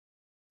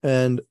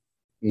 and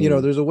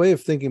Mm-hmm. there's a way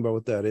of thinking about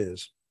what that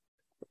is.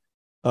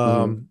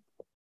 Mm-hmm.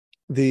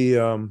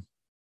 The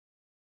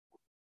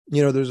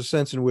there's a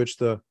sense in which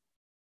the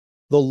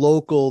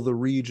local, the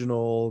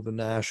regional, the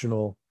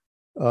national,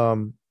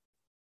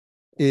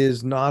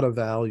 is not a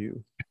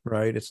value,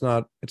 right? It's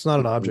not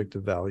an object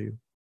of value.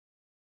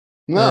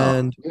 No,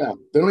 And yeah,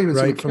 they don't even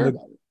seem to right, care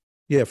about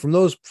it. from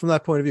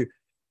that point of view.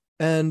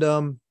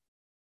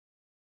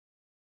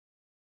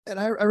 And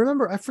I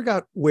remember, I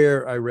forgot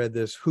where I read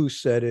this, who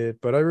said it,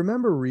 but I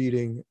remember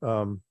reading,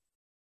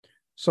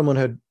 someone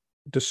had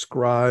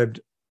described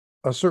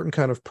a certain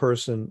kind of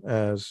person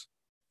as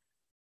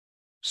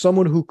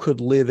someone who could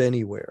live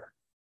anywhere,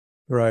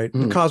 right? The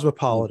Mm-hmm.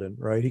 cosmopolitan,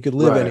 right? He could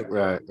live Right,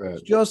 anywhere. right.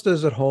 He's just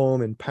as at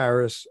home in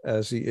Paris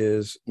as he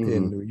is in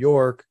Mm-hmm. New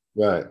York,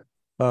 Right.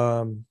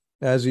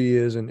 as he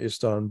is in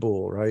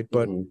Istanbul, right?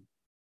 But Mm-hmm.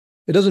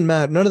 it doesn't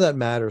matter. None of that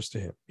matters to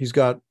him. He's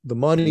got the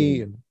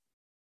money and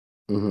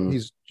Mm-hmm.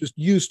 he's just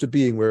used to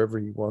being wherever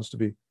he wants to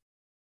be.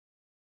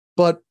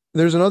 But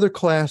there's another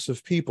class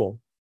of people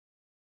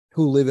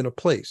who live in a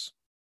place,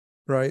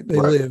 right? They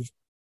live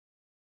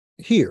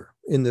here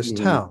in this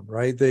town,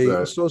 right? They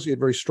associate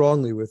very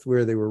strongly with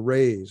where they were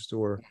raised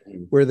or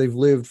where they've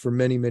lived for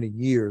many, many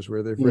years,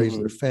 where they've raised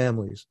their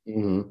families,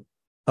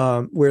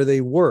 where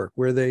they work,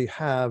 where they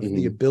have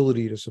the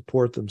ability to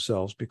support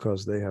themselves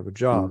because they have a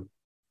job.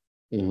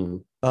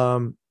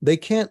 They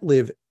can't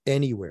live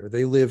anywhere.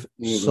 They live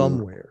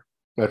somewhere.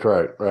 That's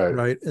right.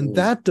 Right. And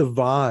that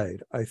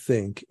divide, I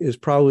think, is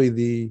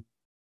probably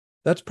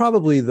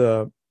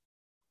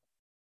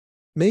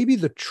maybe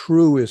the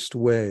truest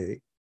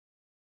way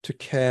to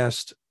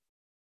cast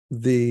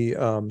the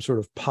sort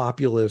of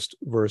populist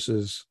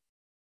versus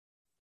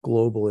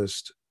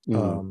globalist,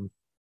 sort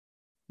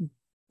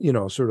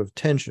of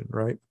tension,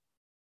 right?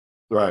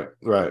 Right.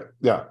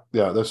 Yeah,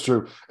 that's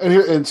true.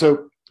 And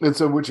so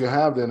what you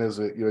have then is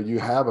that, you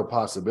have a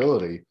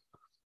possibility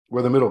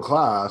where the middle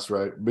class,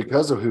 right,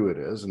 because of who it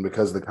is and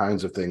because of the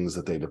kinds of things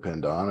that they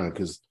depend on, and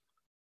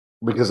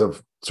because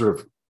of sort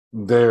of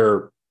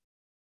their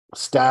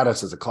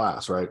status as a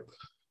class, right,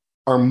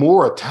 are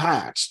more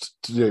attached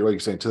to what you're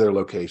saying, to their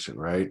location,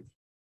 right,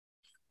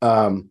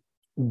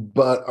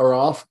 but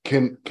are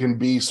can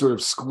be sort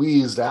of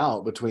squeezed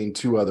out between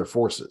two other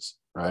forces,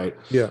 right?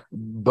 Yeah,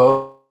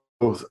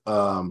 both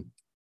kind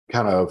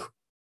of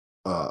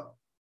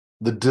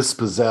the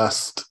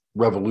dispossessed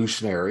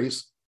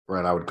revolutionaries,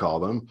 right, I would call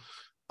them,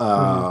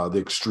 the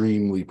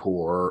extremely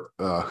poor,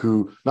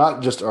 who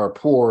not just are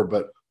poor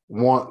but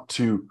want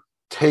to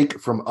take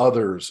from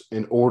others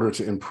in order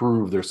to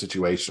improve their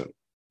situation,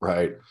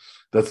 right?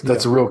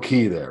 That's a real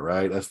key there,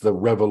 right? That's the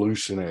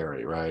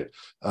revolutionary, right?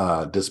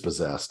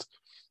 Dispossessed.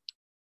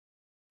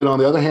 And on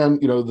the other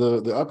hand,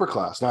 the upper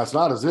class. Now, it's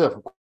not as if,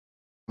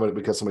 but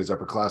because somebody's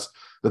upper class,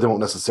 that they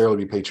won't necessarily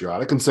be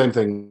patriotic. And same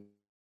thing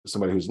with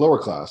somebody who's lower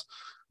class.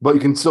 But you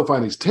can still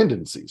find these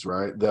tendencies,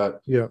 right?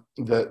 That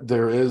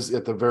there is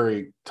at the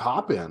very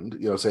top end,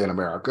 say in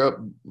America,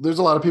 there's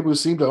a lot of people who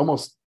seem to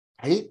almost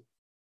hate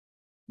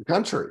the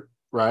country,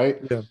 right?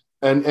 Yeah.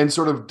 And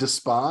sort of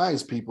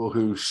despise people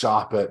who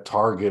shop at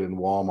Target and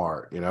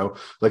Walmart,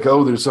 like,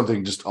 oh, there's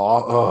something just,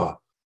 you're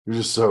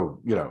just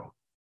so,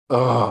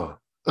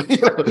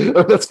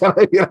 that's kind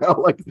of,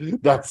 like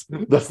that's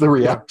the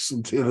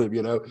reaction to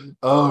them,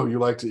 oh, you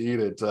like to eat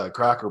at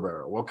Cracker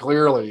Barrel. Well,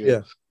 clearly,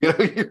 you're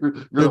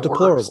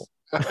deplorable.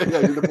 Yeah,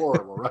 you're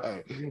deplorable,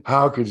 right?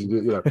 How could you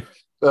do,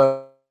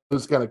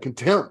 there's kind of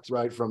contempt,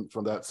 right, from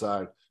that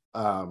side,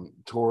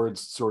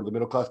 towards sort of the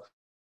middle class.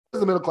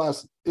 The middle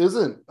class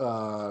isn't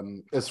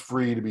as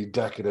free to be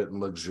decadent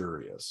and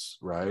luxurious,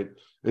 right?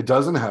 It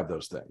doesn't have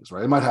those things,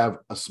 right? It might have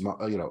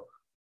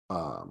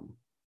a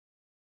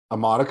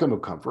modicum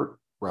of comfort,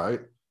 right,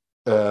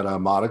 and a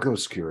modicum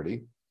of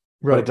security,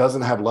 right? But it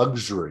doesn't have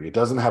luxury. It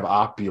doesn't have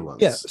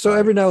opulence. Yeah. So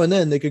every now and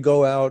then they could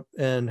go out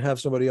and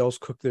have somebody else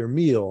cook their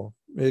meal.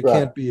 It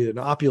can't be an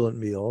opulent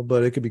meal,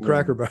 but it could be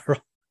Cracker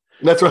Barrel.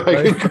 That's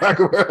right.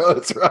 Cracker Barrel.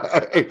 That's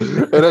right.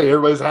 And hey,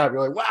 everybody's happy.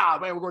 Like, wow,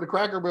 man, we're going to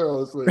Cracker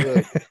Barrel. It's like,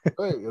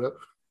 right,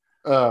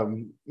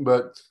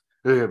 But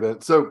yeah,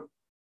 so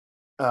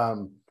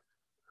I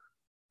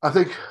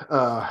think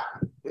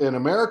in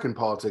American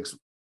politics,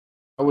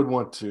 I would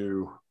want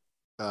to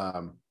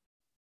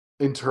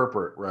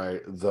interpret,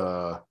 right,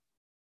 the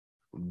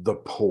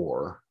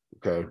poor,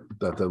 okay,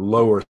 that the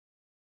lower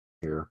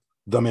here,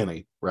 the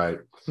many, right,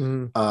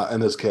 in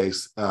this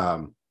case,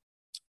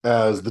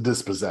 as the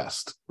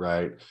dispossessed,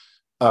 right,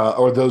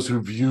 or those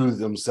who view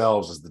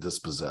themselves as the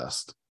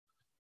dispossessed.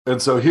 And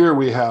so here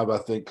we have, I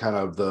think, kind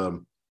of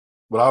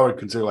what I would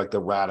consider like the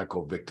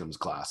radical victims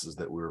classes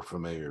that we're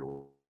familiar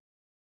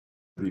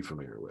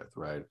with,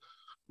 right?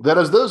 That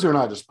is those who are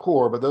not just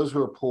poor, but those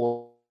who are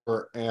poor.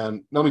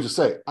 And let me just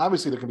say,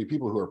 obviously there can be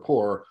people who are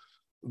poor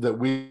that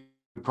we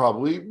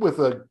probably,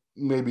 with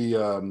maybe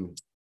a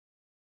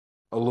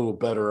little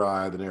better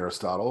eye than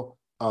Aristotle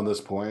on this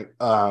point,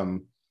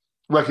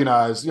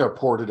 recognize,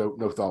 poor to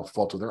no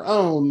fault of their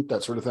own,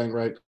 that sort of thing,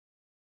 right?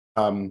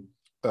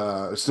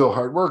 Still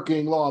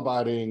hardworking,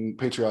 law-abiding,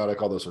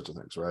 patriotic, all those sorts of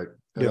things, right?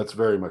 And that's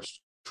very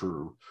much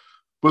true.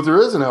 But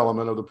there is an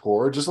element of the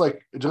poor, just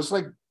like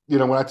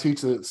when I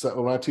teach a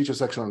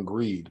section on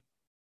greed,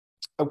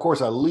 of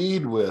course I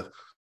lead with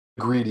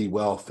greedy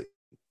wealthy,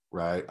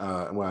 right?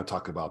 When I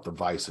talk about the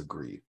vice of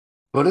greed,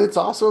 but it's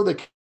also the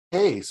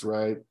case,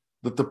 right,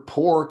 that the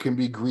poor can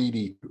be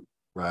greedy,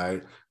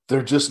 right?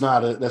 They're just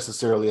not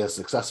necessarily as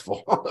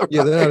successful. Right?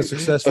 Yeah, they're not as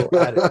successful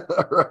at it.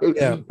 Right.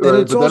 Yeah, right.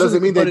 But that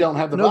doesn't mean they don't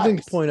have the another vice. thing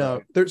to point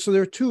out there. So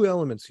there are two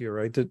elements here,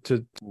 right,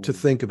 to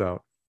think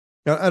about.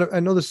 Now,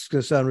 I know this is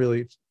going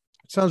to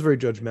sounds very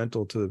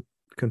judgmental to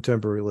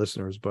contemporary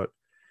listeners, but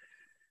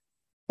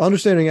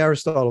understanding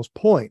Aristotle's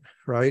point,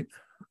 right?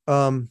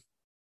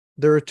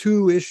 There are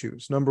two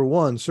issues. Number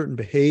one, certain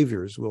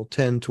behaviors will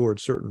tend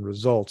towards certain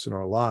results in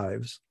our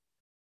lives.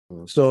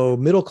 So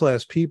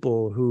middle-class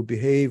people who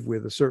behave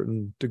with a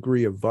certain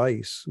degree of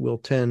vice will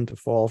tend to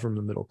fall from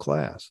the middle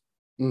class.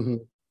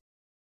 The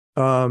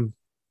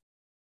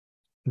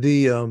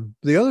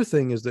other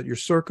thing is that your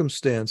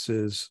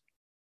circumstances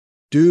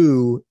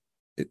do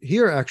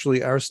here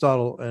actually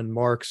Aristotle and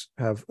Marx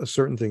have a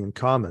certain thing in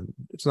common.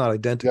 It's not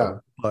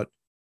identical, but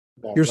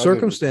your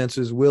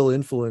circumstances will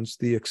influence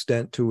the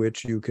extent to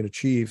which you can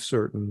achieve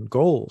certain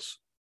goals,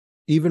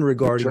 even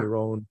regarding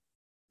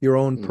your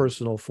own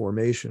personal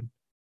formation,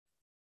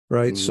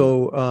 right?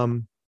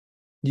 So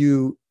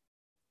you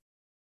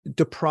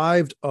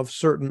deprived of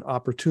certain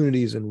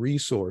opportunities and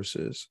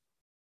resources,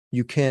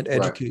 you can't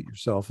educate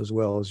yourself as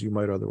well as you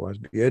might otherwise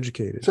be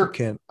educated. Sure. You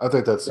can't. I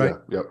think that's right?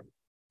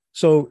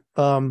 So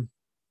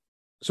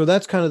so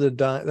that's kind of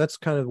that's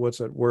kind of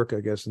what's at work, I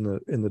guess, in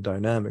the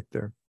dynamic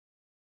there.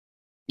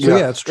 So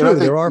yeah, it's true.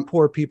 There are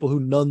poor people who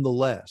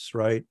nonetheless,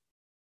 right,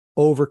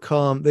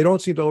 they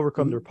don't seem to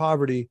overcome their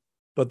poverty,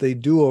 but they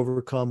do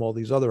overcome all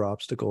these other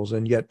obstacles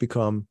and yet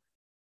become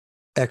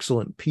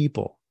excellent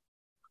people.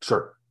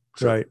 Sure.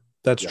 Right.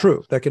 That's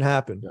true. That can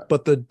happen.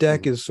 But the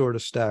deck is sort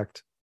of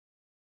stacked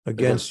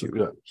against you.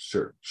 Yeah,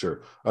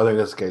 sure. I think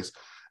that's the case.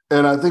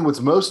 And I think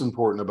what's most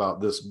important about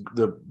this,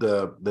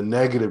 the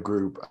negative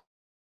group,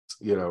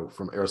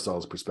 from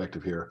Aristotle's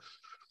perspective here,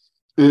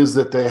 is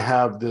that they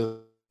have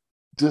the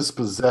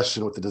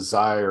dispossession with the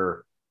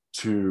desire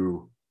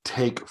to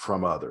take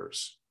from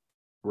others,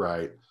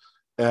 right?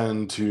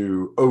 And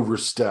to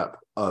overstep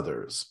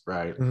others,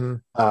 right?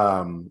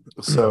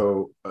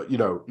 So,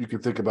 you can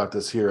think about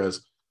this here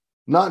as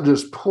not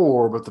just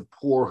poor, but the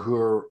poor who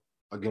are,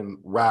 again,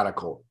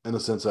 radical in the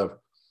sense of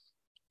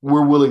we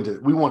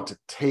want to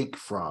take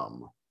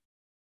from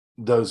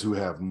those who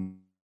have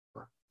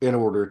more in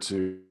order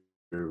to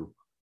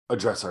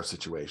address our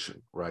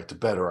situation, right? To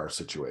better our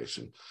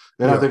situation.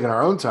 And I think in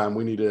our own time,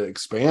 we need to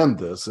expand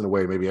this in a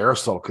way maybe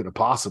Aristotle couldn't have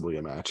possibly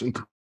imagined,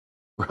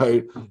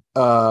 right?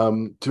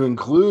 To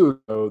include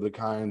the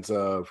kinds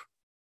of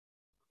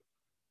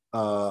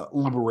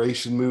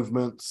liberation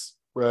movements,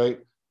 right,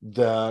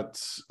 that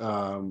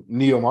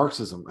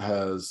neo-Marxism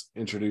has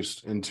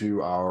introduced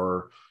into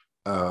our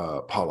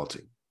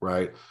polity,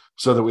 right?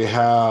 So that we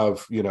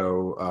have, for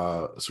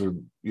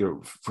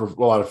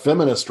a lot of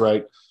feminists,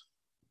 right,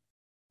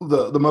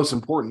 the most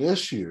important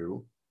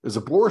issue is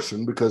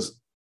abortion, because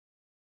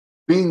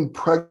being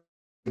pregnant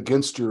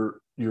against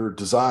your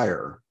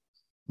desire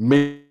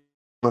makes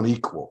you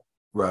unequal,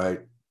 right?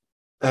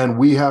 And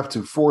we have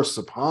to force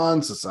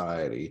upon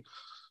society,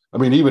 I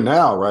mean, even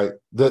now, right,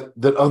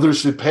 that others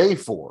should pay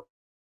for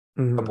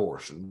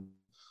abortion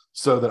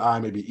so that I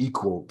may be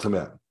equal to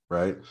men,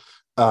 right?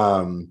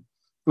 And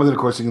then, of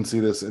course, you can see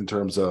this in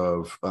terms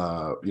of,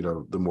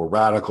 the more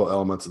radical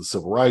elements of the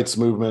civil rights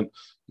movement.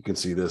 You can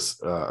see this,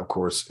 of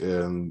course,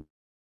 in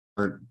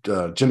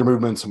gender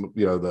movements,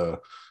 the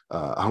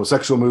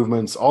homosexual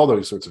movements, all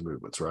those sorts of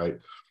movements, right,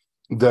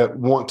 that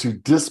want to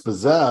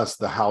dispossess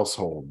the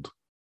household,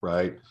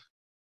 right?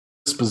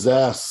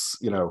 Dispossess,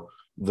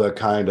 the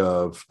kind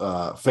of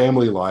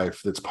family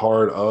life that's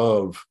part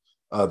of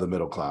the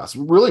middle class.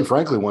 Really,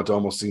 frankly, want to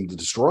almost seem to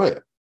destroy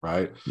it,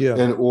 right?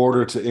 In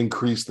order to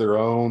increase their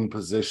own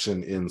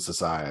position in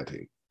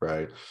society,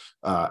 right?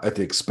 At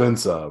the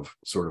expense of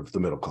sort of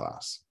the middle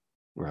class,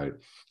 right?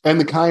 And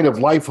the kind of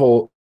life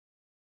whole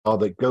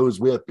that goes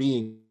with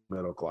being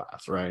middle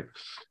class, right?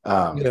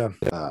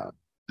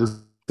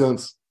 Does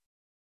sense.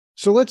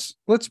 So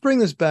let's bring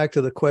this back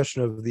to the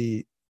question of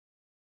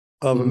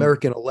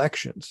American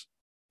elections,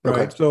 right?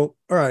 Okay. So,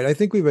 all right, I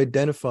think we've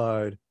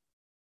identified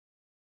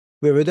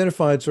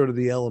sort of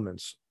the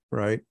elements,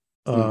 right?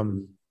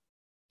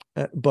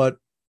 But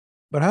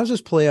how does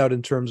this play out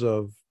in terms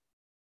of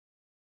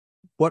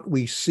what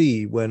we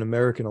see when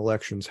American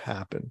elections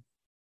happen?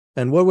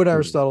 And what would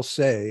Aristotle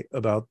say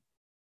about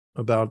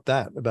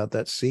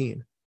that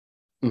scene?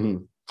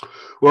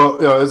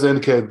 Well, as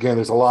indicated, again,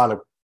 there's a lot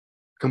of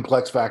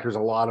complex factors, a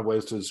lot of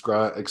ways to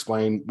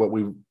explain what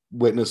we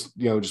witnessed,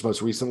 just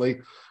most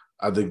recently.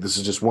 I think this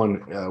is just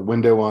one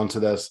window onto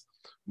this,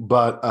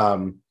 but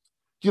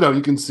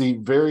you can see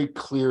very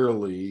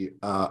clearly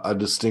a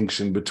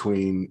distinction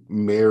between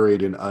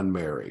married and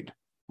unmarried,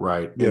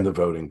 right, in the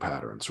voting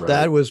patterns, right?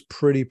 That was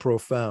pretty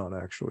profound,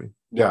 actually.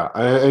 Yeah,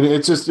 and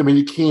it's just, I mean,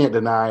 you can't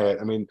deny it.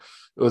 I mean,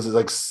 it was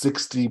like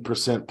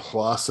 60%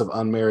 plus of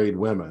unmarried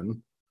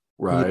women,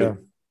 right,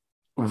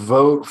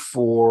 vote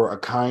for a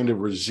kind of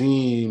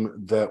regime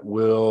that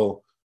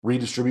will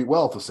redistribute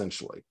wealth,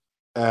 essentially,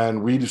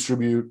 and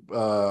redistribute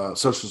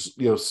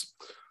social,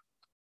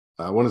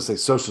 I want to say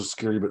social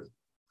security, but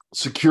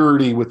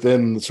security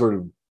within the sort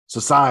of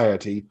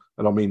society.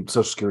 I don't mean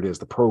Social Security as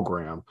the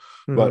program,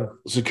 but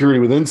security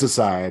within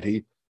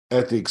society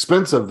at the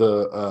expense of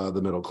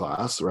the middle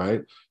class,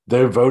 right?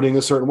 They're voting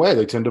a certain way.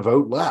 They tend to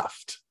vote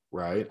left,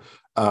 right?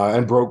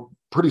 And broke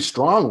pretty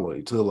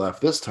strongly to the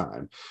left this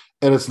time.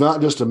 And it's not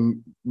just a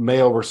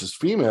male versus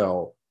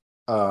female.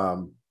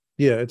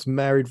 It's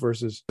married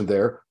versus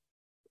there.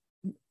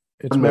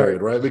 It's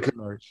married, right? Because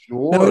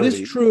now it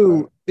is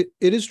true. It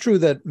is true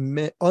that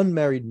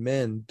unmarried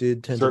men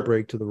did tend to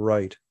break to the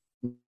right,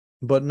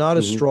 but not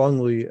as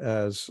strongly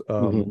as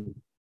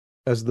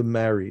the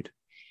married.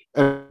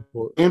 And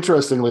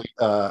interestingly,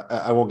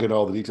 I won't get into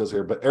all the details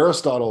here, but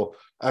Aristotle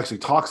actually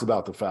talks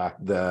about the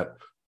fact that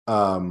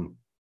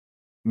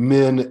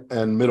men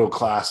and middle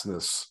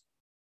classness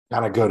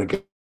kind of go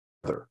together.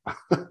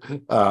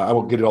 I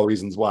won't get into all the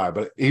reasons why,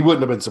 but he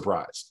wouldn't have been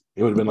surprised.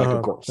 He would have been like,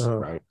 of course,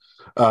 right?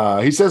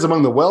 He says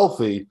among the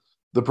wealthy,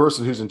 the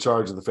person who's in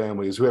charge of the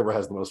family is whoever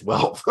has the most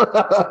wealth,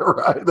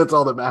 right? That's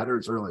all that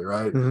matters, really,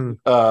 right?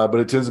 But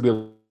it tends to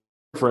be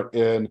different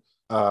in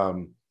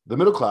the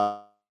middle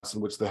class,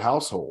 in which the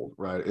household,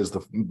 right, is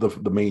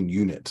the main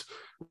unit,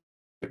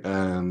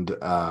 and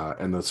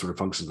the sort of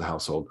functions of the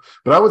household.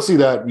 But I would see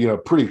that,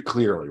 pretty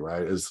clearly,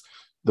 right, is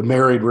the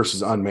married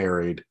versus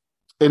unmarried,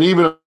 and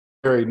even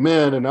married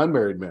men and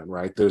unmarried men,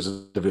 right? There's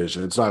a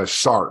division. It's not as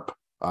sharp,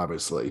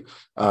 obviously,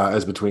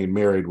 as between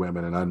married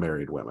women and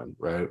unmarried women,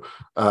 right?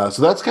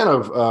 So that's kind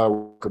of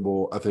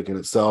workable, I think, in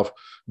itself.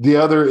 The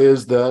other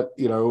is that,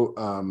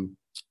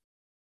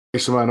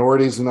 racial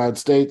minorities in the United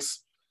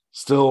States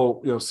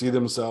still, see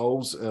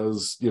themselves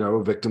as,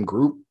 a victim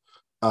group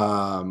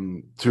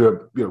to a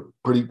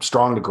pretty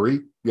strong degree.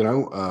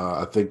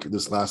 I think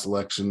this last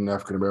election,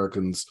 African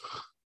Americans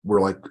were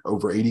like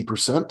over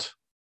 80%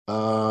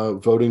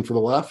 voting for the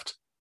left.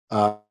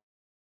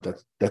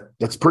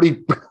 That's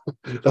pretty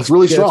that's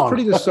really strong. It's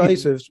pretty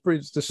decisive. It's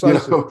pretty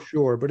decisive,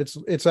 sure, but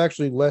it's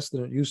actually less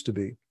than it used to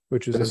be,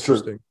 which is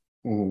interesting.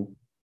 Mm-hmm.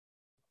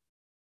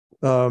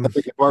 I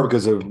think in part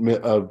because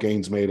of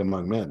gains made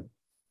among men.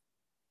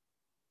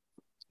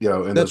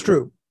 And that's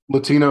true.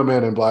 Latino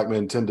men and Black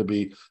men tend to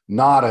be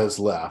not as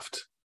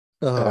left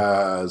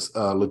as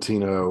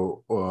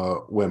Latino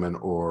women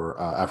or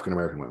African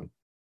American women.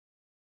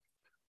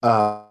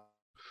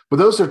 But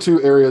those are two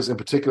areas in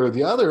particular.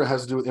 The other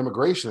has to do with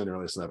immigration and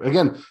early stuff.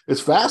 Again, it's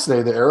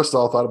fascinating that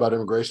Aristotle thought about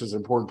immigration as an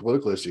important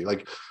political issue.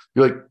 Like,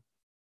 you're like,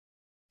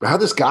 how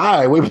this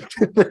guy,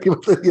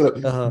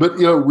 but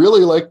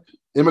really, like,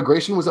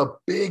 immigration was a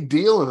big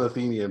deal in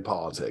Athenian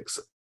politics,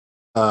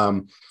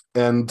 and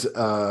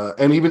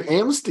even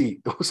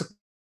amnesty was.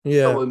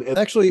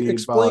 Actually,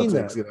 explain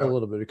that a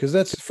little bit, because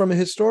that's, from a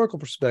historical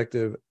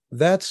perspective,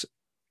 that's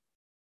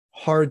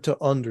hard to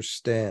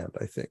understand,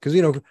 I think,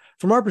 because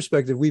from our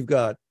perspective, we've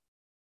got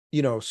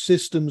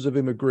systems of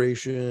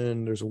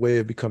immigration. There's a way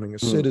of becoming a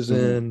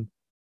citizen.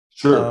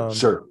 Sure.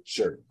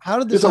 How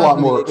did this happen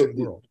in the ancient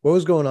world? What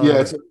was going on?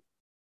 Yeah,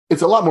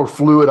 it's a lot more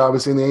fluid,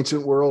 obviously, in the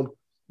ancient world,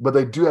 but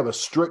they do have a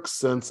strict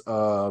sense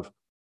of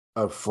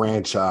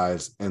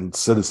franchise and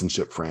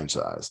citizenship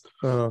franchise.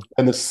 And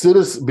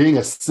being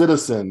a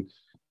citizen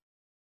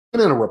in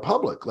a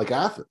republic like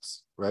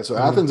Athens, right? So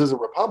Athens is a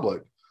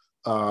republic.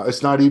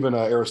 It's not even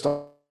an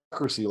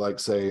aristocracy like,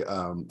 say,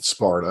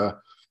 Sparta,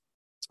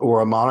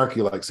 or a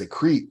monarchy like, say,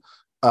 Crete.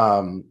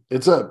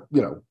 It's a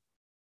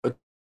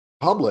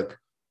republic.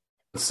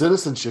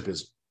 Citizenship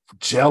is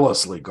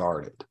jealously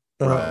guarded,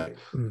 right?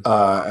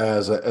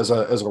 As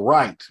a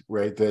right,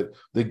 right, that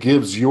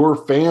gives your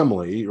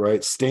family,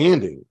 right,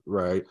 standing,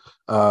 right,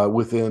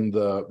 within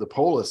the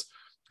polis.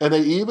 And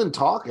they even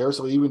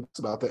Aristotle even talks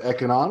about the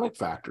economic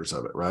factors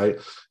of it, right?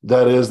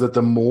 That is that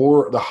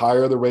the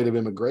higher the rate of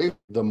immigration,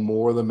 the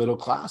more the middle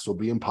class will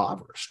be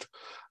impoverished.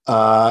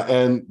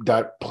 And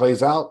that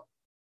plays out,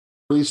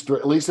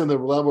 at least in the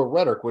level of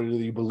rhetoric, whether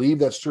you believe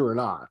that's true or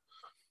not.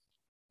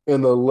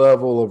 In the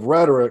level of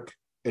rhetoric,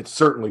 it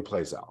certainly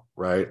plays out,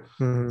 right?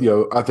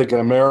 I think in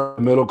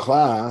America, middle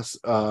class,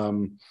 a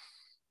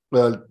lot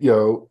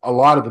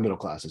of the middle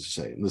class, as you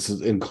say, and this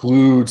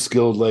includes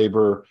skilled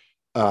labor,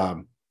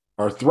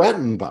 are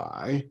threatened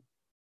by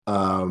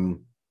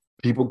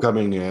people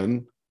coming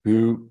in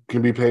who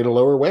can be paid a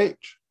lower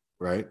wage,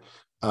 right?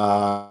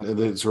 And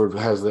it sort of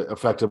has the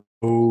effect of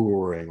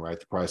lowering, right,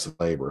 the price of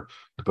labor,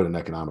 to put in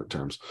economic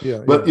terms.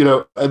 But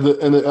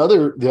and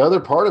the other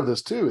part of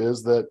this too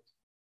is that,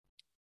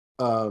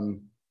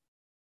 and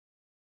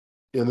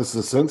this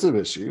is a sensitive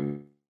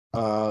issue,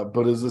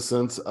 but is a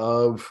sense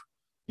of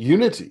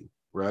unity,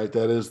 right?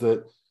 That is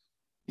that,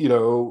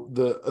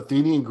 the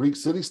Athenian Greek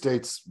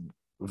city-states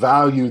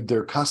valued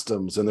their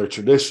customs and their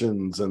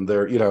traditions and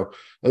their,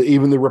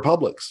 even the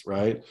republics,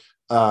 right?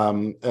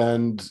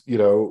 And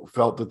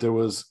felt that there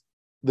was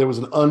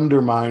an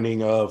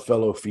undermining of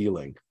fellow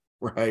feeling,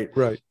 right?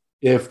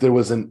 If there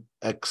was an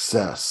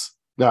excess.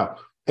 Now,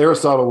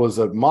 Aristotle was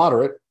a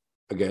moderate.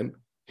 Again,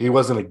 he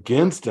wasn't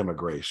against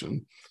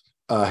immigration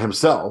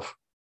himself,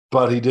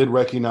 but he did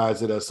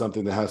recognize it as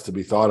something that has to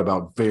be thought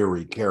about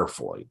very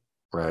carefully,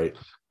 right?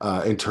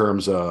 In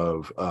terms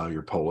of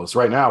your polis.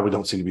 Right now, we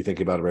don't seem to be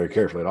thinking about it very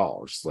carefully at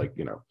all. It's just like,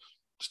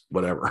 just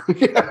whatever.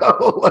 He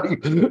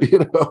wasn't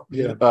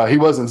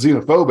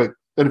xenophobic.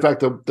 In fact,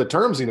 the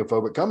term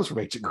xenophobic comes from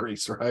ancient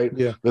Greece, right?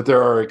 That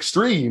there are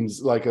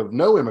extremes, like, of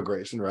no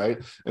immigration, right?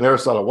 And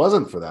Aristotle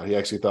wasn't for that. He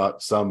actually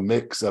thought some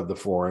mix of the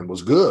foreign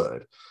was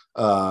good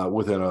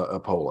within a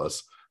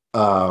polis,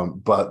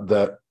 but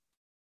that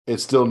it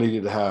still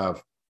needed to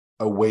have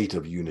a weight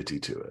of unity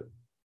to it.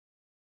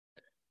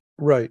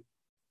 Right.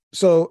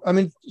 So, I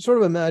mean, sort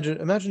of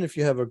imagine if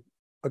you have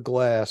a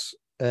glass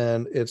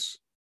and it's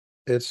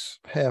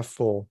half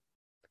full,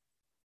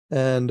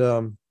 and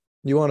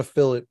you want to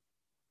fill it,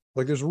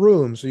 like, there's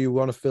room, so you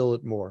want to fill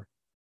it more.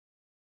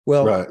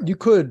 Well, you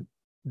could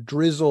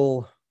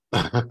drizzle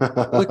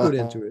liquid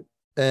into it,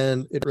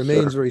 and it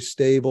remains Sure. very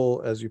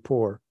stable as you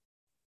pour.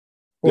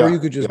 Or Yeah. you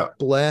could just Yeah.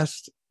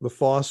 blast the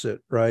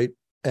faucet, right?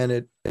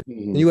 And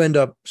Mhm. you end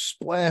up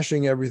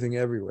splashing everything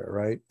everywhere,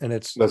 right? And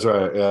That's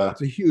right. Yeah.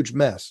 it's a huge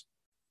mess.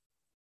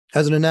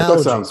 As an That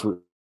analogy, sounds,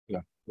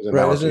 yeah. As an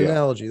right? As analogy. an Yeah.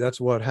 analogy,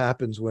 that's what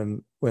happens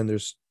when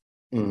there's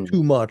Mhm.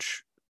 too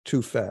much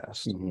too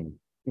fast. Mhm.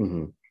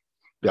 Mhm.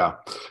 Yeah.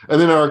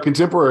 And then our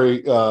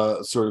contemporary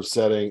sort of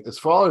setting, as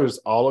far as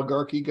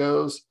oligarchy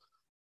goes,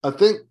 I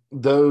think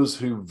those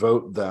who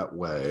vote that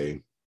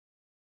way,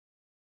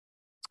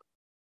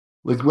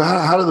 like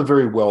how do the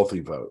very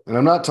wealthy vote? And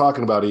I'm not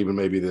talking about even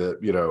maybe the,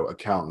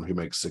 accountant who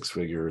makes six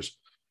figures.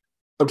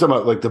 I'm talking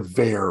about like the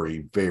very,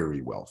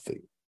 very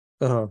wealthy,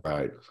 Uh-huh.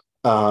 right?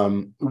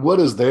 What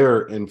is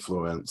their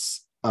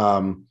influence?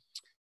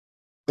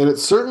 And it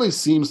certainly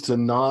seems to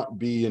not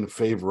be in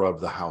favor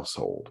of the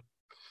household.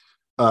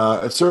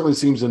 It certainly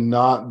seems to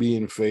not be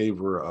in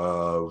favor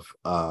of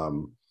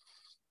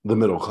the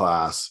middle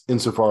class,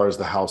 insofar as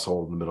the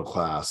household and the middle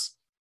class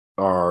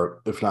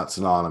are, if not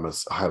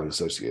synonymous, highly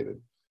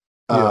associated.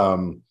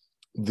 Yeah.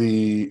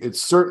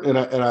 It's certain,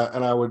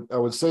 and I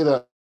would say that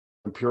on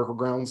empirical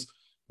grounds,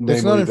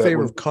 It's not namely in that favor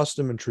when of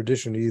custom and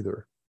tradition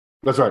either.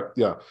 that's right,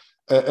 yeah,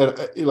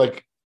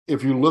 like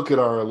if you look at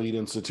our elite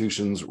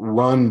institutions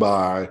run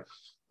by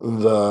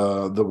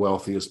the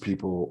wealthiest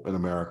people in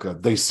America,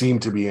 they seem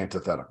to be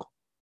antithetical.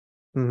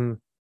 Mm-hmm.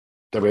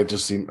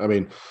 I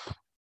mean,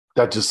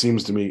 that just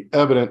seems to me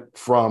evident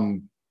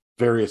from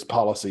various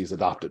policies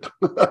adopted,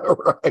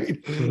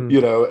 right?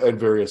 Mm-hmm. And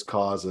various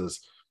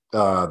causes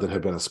that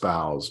have been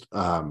espoused.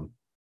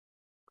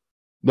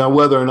 Now,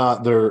 whether or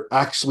not they're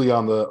actually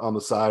on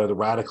the side of the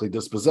radically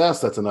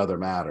dispossessed, that's another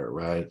matter,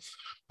 right?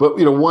 But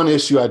one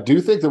issue I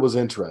do think that was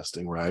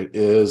interesting, right,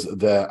 is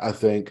that I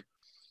think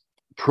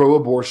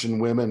pro-abortion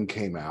women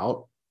came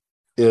out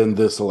in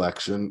this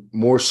election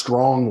more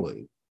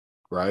strongly,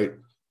 right,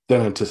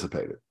 than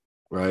anticipated,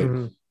 right?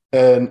 Mm-hmm.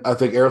 And I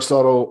think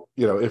Aristotle,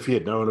 if he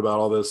had known about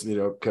all this,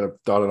 kind of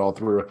thought it all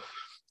through,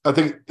 I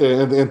think,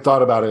 and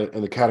thought about it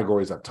in the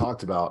categories I've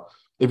talked about.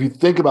 If you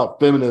think about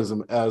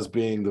feminism as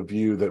being the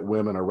view that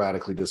women are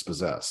radically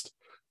dispossessed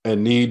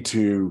and need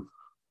to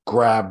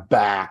grab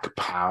back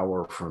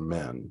power from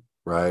men,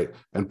 right?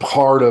 And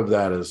part of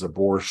that is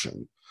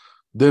abortion,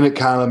 then it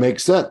kind of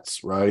makes sense,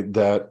 right?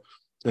 That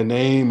in the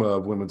name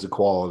of women's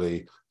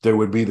equality, there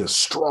would be this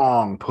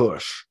strong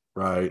push,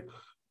 right,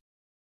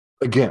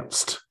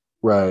 against,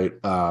 right,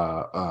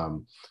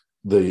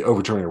 the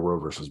overturning of Roe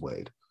versus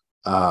Wade.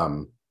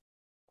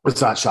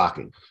 It's not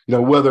shocking,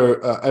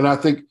 whether, and I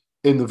think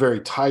in the very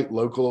tight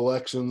local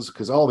elections,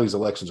 because all these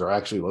elections are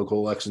actually local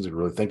elections, if you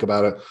really think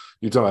about it,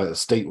 you're talking about a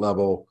state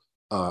level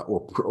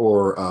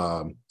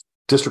or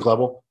district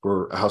level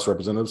for House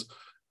representatives.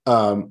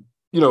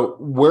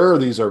 Where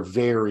these are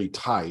very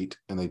tight,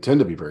 and they tend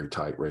to be very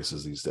tight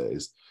races these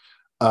days,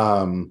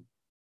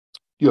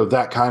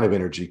 that kind of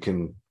energy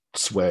can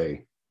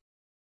sway,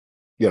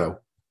 the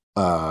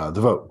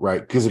vote,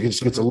 right? Because it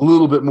just gets a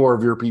little bit more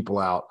of your people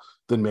out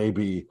than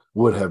maybe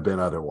would have been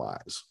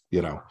otherwise.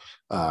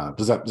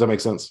 Does that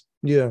make sense?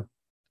 Yeah.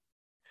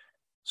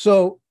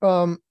 So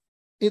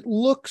it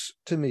looks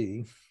to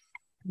me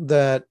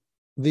that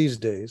these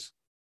days,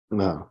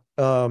 No.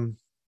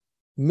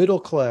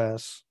 middle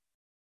class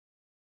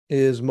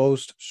is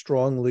most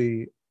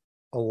strongly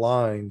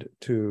aligned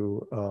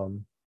to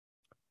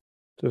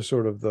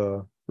sort of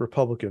the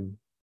Republican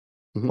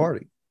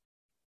Party,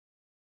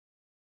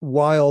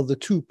 while the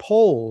two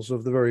poles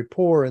of the very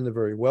poor and the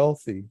very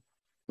wealthy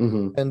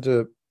tend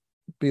to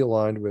be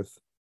aligned with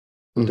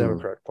the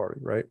Democratic Party,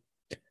 right?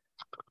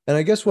 And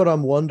I guess what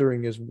I'm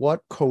wondering is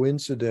what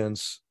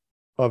coincidence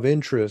of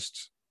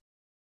interests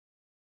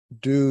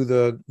do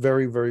the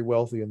very, very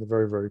wealthy and the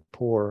very, very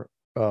poor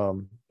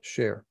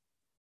share?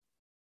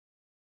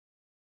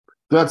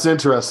 That's an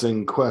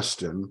interesting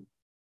question.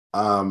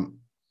 What I'm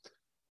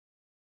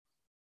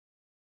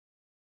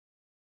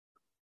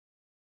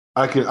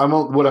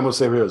going to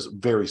say here is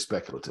very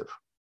speculative,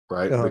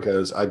 right?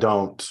 Because I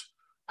don't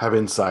have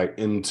insight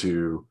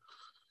into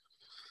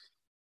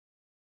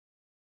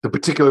the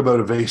particular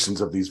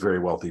motivations of these very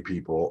wealthy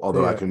people,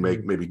 although I can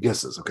make maybe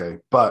guesses, okay?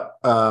 But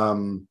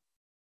from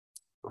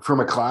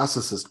a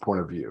classicist point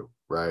of view,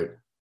 right,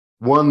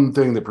 one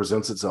thing that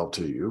presents itself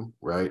to you,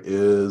 right,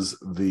 is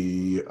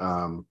the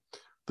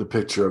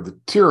picture of the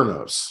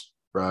Tyrannos,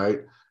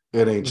 right,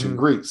 in ancient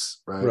Greece,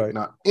 right?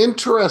 Now,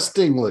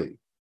 interestingly,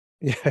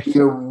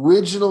 the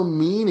original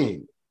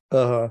meaning,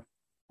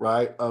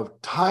 right, of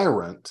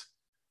tyrant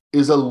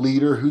is a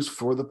leader who's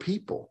for the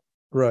people.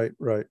 Right.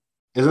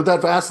 Isn't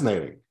that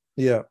fascinating?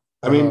 Yeah.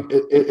 I mean,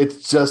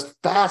 it's just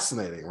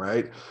fascinating,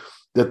 right?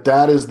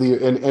 That is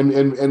the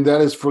and that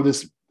is for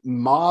this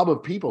mob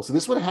of people. So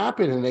this would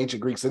happen in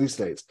ancient Greek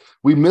city-states.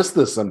 We miss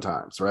this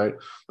sometimes, right?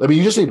 I mean,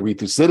 you just need to read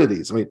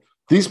Thucydides. I mean,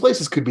 these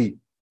places could be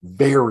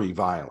very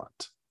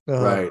violent,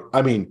 right?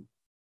 I mean,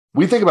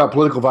 we think about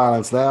political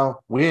violence now.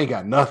 We ain't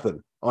got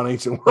nothing on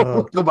ancient world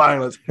political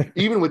violence,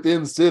 even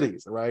within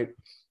cities, right?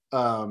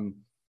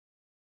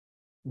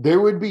 there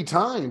would be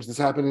times, this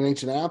happened in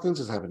ancient Athens,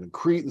 this happened in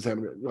Crete, this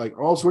happened like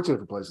all sorts of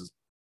different places,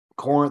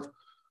 Corinth,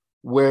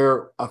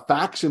 where a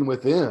faction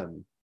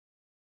within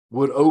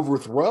would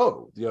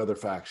overthrow the other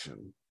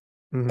faction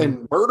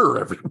and murder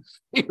everybody.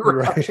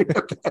 Right?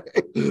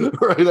 Okay.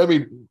 Right. I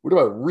mean, we're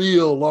talking about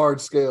real large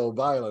scale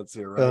violence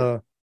here, right?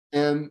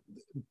 And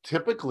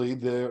typically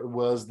there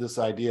was this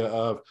idea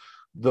of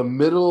the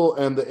middle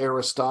and the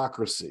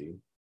aristocracy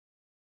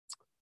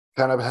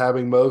kind of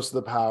having most of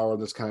the power in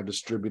this kind of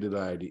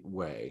distributed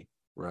way,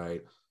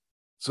 right?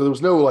 So there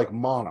was no like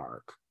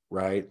monarch,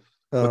 right?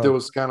 But there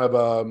was kind of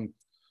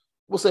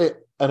we'll say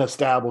an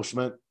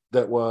establishment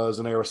that was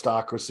an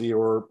aristocracy,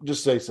 or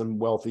just say some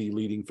wealthy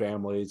leading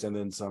families, and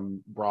then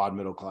some broad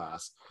middle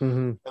class.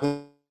 And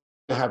then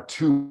they have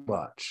too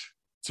much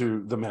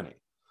to the many.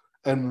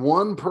 And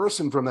one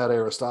person from that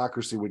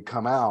aristocracy would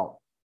come out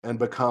and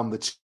become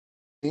the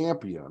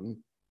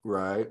champion,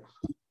 right,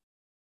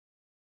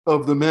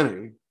 of the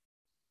many,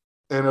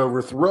 and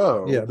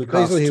overthrow the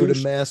basically he would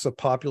amass a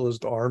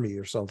populist army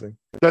or something.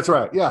 That's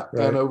right. Yeah.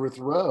 Right. And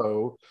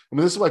overthrow. I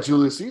mean, this is why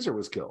Julius Caesar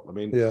was killed. I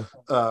mean,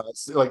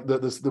 like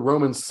the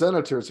Roman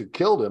senators who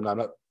killed him. Now, I'm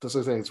not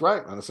necessarily saying it's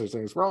right, not necessarily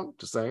saying it's wrong,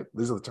 just saying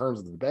these are the terms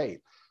of the debate,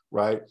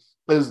 right?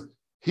 Is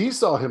he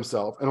saw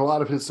himself, and a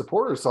lot of his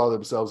supporters saw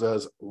themselves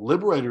as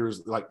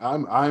liberators. Like,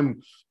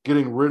 I'm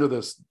getting rid of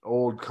this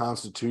old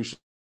constitution,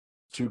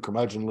 too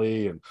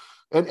curmudgeonly,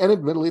 and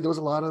admittedly there was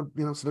a lot of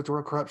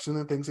senatorial corruption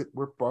and things that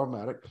were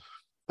problematic.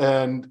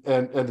 And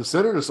the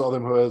senators saw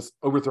them as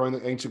overthrowing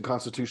the ancient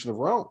constitution of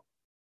Rome,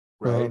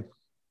 right?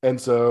 And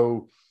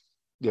so,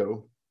 they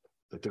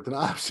took the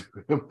knives to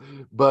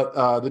him. But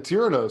the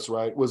Tyrannos,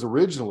 right, was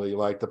originally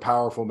like the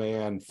powerful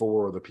man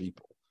for the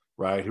people,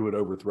 right, who would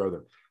overthrow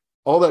them.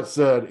 All that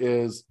said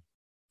is,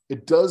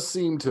 it does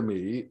seem to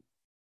me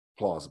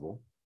plausible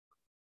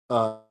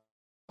that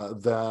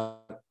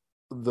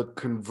the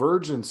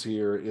convergence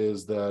here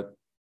is that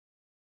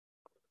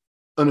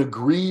an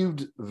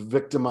aggrieved,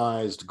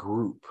 victimized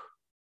group,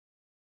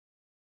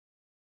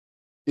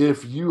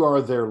 if you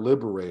are their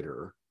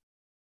liberator,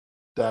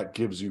 that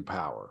gives you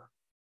power.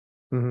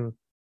 And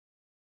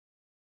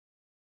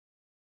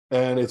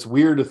it's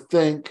weird to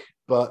think,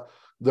 but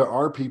there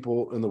are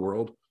people in the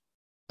world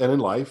and in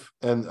life,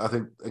 and I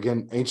think,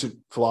 again, ancient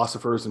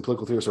philosophers and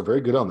political theorists are very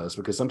good on this,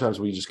 because sometimes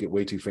we just get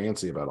way too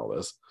fancy about all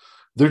this.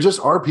 There just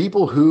are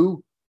people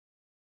who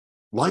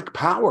like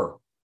power.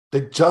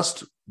 They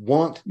just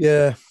want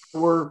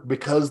power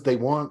because they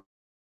want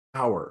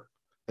power.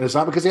 And it's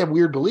not because they have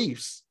weird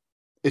beliefs.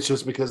 It's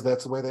just because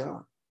that's the way they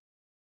are.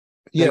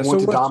 They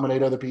want to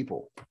dominate other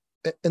people.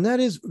 And that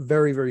is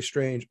very, very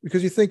strange,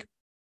 because you think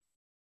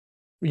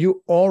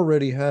you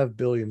already have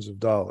billions of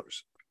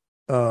dollars.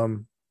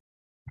 How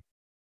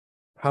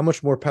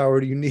much more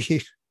power do you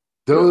need?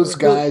 Those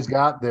guys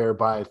got there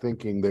by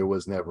thinking there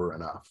was never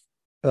enough.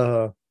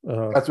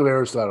 That's what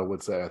Aristotle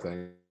would say, I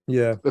think.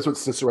 Yeah. That's what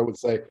Cicero would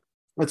say.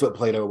 That's what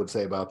Plato would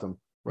say about them,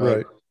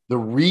 right? The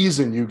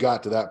reason you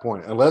got to that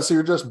point, unless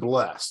you're just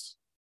blessed,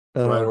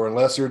 right, or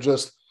unless you're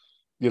just,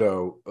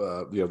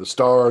 the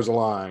stars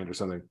aligned or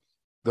something,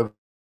 the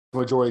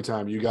majority of the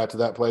time you got to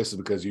that place is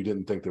because you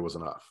didn't think there was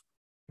enough.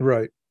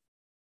 Right.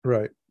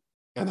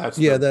 And that's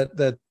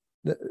that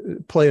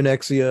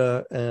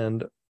pleonexia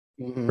and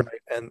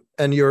right,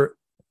 and your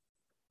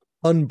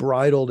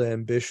unbridled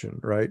ambition,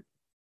 right?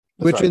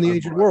 Which in the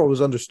ancient world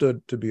was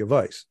understood to be a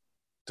vice.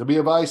 To be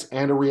a vice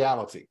and a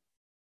reality.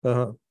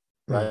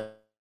 Right?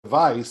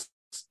 Vice,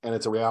 and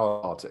it's a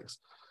reality politics.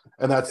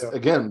 And that's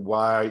again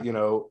why,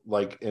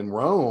 like in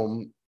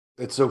Rome,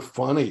 it's so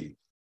funny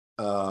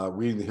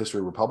reading the history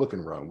of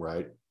Republican Rome,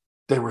 right?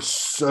 They were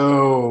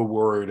so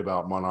worried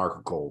about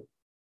monarchical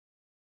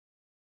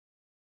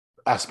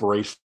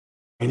aspiration.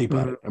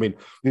 Anybody. I mean,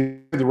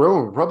 the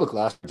Roman Republic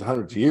lasted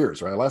hundreds of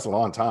years, right? It lasted a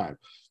long time.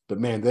 But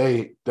man,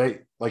 they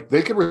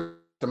could reach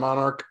the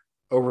monarch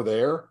over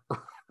there.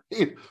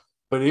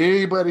 But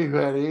anybody who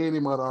had any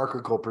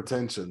monarchical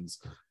pretensions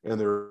in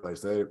their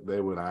place,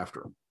 they went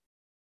after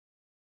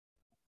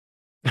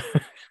them.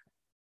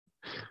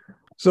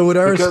 So would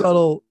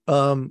Aristotle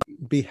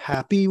be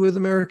happy with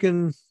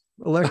American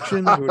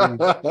elections? Would he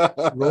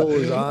roll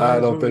his eyes? I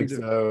don't think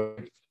so.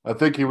 I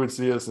think he would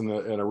see us in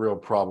a real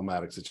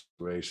problematic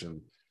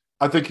situation.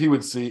 I think he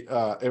would see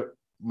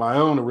my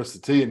own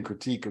Aristotelian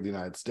critique of the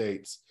United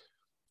States,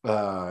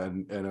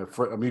 and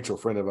a mutual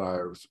friend of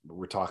ours,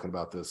 we're talking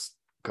about this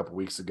a couple of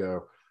weeks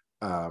ago,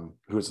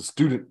 who was a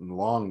student a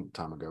long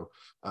time ago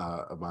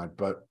of mine,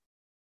 but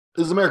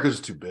America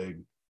is too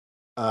big.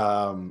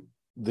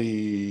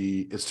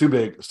 It's too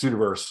big, it's too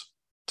diverse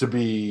to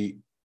be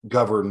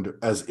governed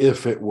as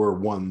if it were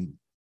one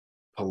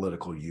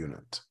political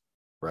unit,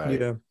 right?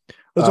 Yeah,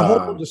 it's a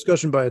whole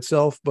discussion by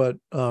itself, but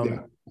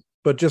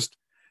just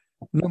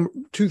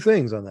two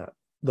things on that,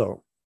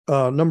 though.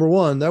 Number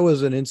one, that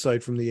was an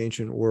insight from the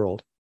ancient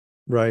world,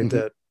 right?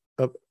 That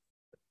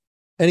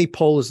any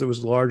polis that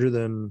was larger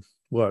than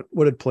what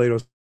did Plato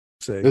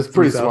say? It's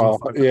pretty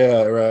small.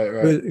 Yeah,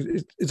 right.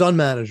 It's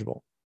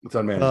unmanageable. It's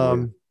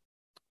unmanageable.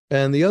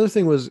 And the other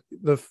thing was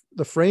the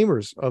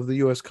framers of the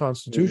U.S.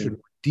 Constitution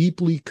were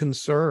deeply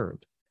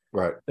concerned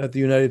that the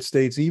United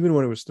States, even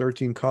when it was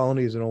 13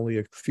 colonies and only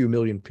a few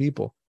million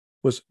people,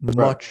 was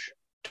much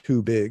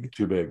too big.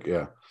 Too big,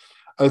 yeah.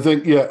 I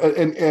think, yeah,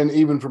 and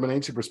even from an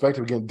ancient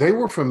perspective, again, they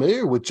were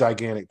familiar with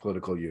gigantic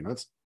political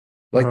units,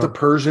 like the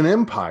Persian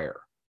Empire.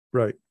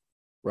 Right.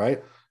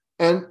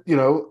 And, you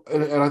know,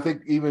 and I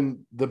think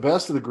even the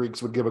best of the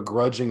Greeks would give a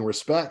grudging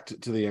respect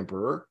to the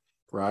emperor,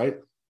 right?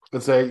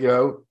 And say, you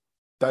know,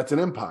 that's an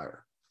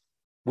empire.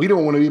 We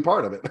don't want to be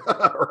part of it,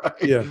 right?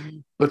 Yeah.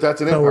 But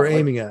that's an empire. We're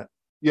aiming at.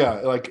 Yeah,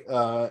 like,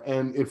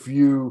 and if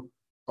you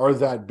are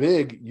that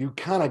big, you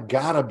kind of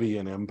gotta be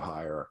an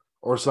empire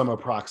or some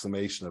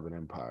approximation of an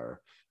empire.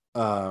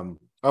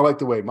 I like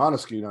the way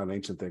Montesquieu, not an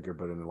ancient thinker,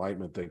 but an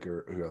Enlightenment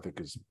thinker, who I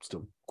think is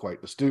still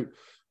quite astute,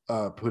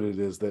 put it,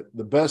 is that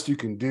the best you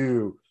can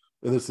do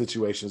in this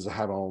situation is to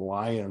have an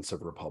alliance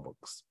of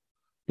republics.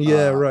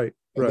 Yeah, right.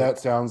 That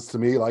sounds to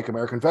me like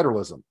American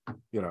federalism,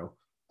 you know.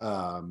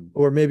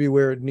 Or maybe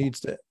where it needs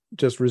to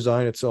just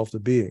resign itself to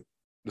being.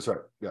 That's right.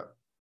 Yeah.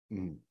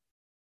 Mm-hmm.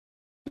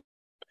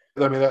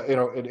 I mean, you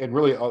know, and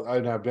really,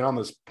 I've been on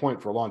this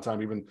point for a long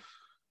time. Even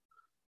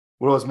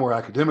when I was more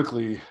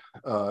academically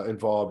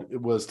involved,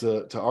 it was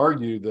to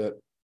argue that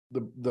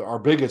our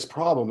biggest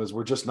problem is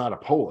we're just not a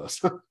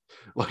polis.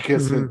 Like,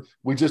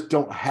 we just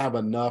don't have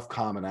enough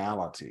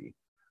commonality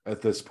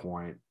at this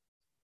point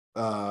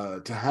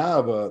to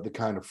have the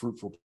kind of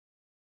fruitful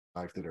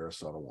life that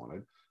Aristotle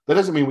wanted. That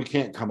doesn't mean we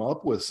can't come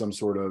up with some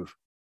sort of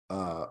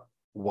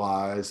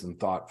wise and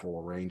thoughtful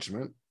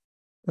arrangement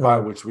by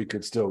which we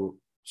could still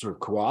sort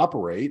of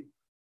cooperate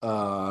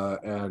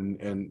and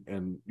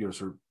you know,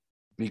 sort of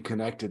be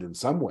connected in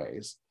some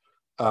ways,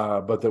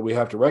 but that we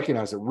have to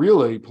recognize that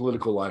really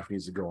political life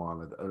needs to go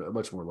on at a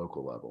much more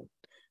local level.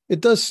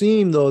 It does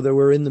seem, though, that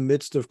we're in the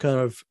midst of kind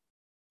of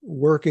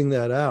working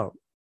that out,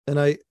 and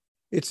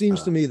it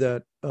seems to me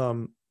that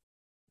I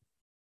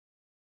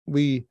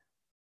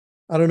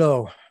don't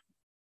know,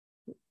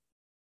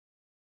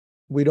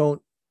 we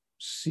don't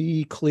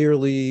see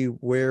clearly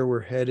where we're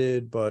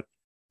headed, but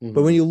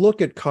when you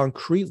look at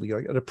concretely,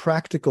 like at a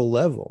practical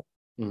level,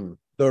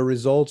 the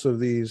results of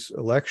these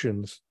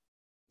elections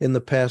in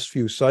the past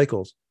few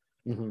cycles,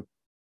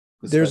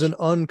 there's an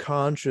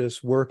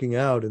unconscious working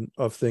out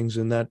of things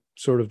in that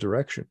sort of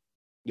direction.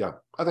 Yeah,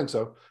 I think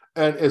so.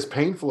 And as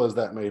painful as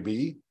that may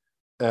be,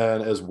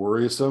 and as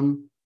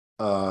worrisome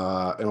in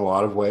a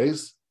lot of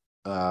ways,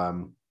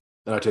 and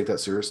I take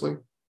that seriously,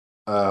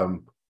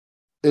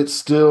 it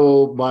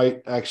still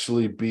might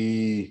actually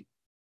be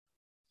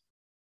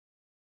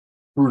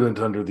prudent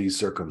under these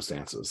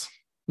circumstances.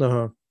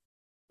 If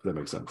that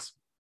makes sense.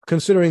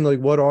 Considering, like,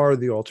 what are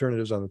the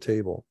alternatives on the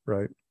table,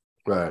 right?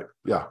 Right.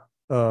 Yeah.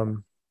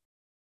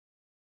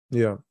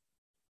 Yeah.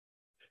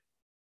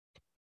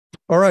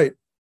 All right.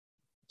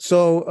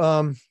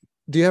 So,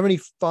 do you have any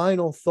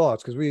final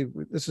thoughts? Because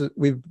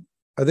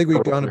I think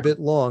we've gone a bit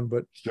long,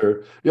 but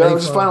sure. Yeah.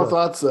 Just final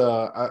thoughts.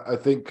 I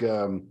think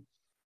you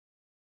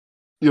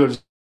know,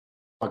 just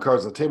my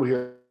cards on the table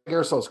here.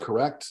 Aristotle's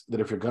correct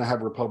that if you're going to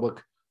have a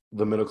republic,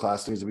 the middle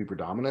class needs to be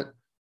predominant,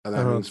 and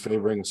that means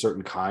favoring a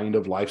certain kind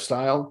of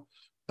lifestyle.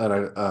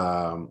 And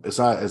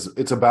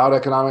it's about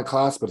economic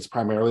class, but it's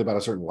primarily about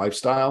a certain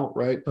lifestyle,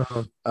 right?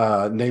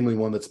 Namely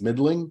one that's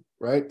middling,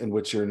 right? In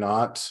which you're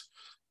not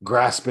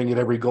grasping at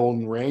every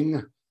golden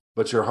ring,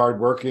 but you're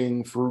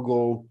hardworking,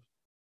 frugal,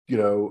 you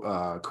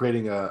know,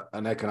 creating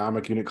an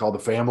economic unit called the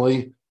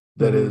family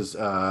that is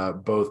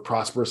both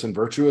prosperous and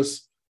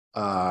virtuous,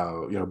 you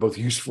know, both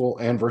useful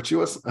and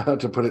virtuous,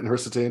 to put it in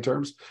Aristotelian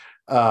terms,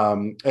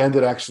 and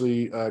that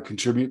actually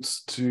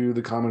contributes to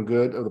the common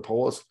good of the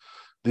polis.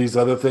 These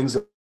other things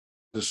that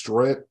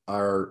destroy it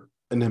are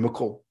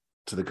inimical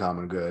to the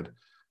common good.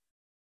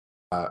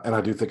 And I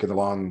do think in the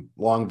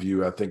long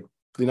view, I think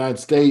the United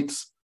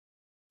States,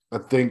 I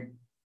think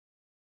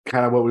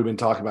kind of what we've been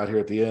talking about here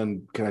at the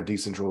end, kind of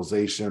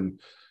decentralization,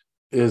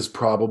 is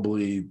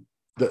probably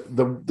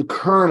the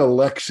current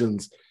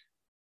elections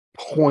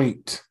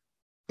point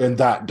in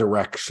that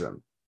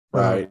direction,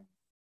 right?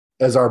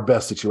 As our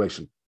best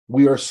situation.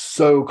 We are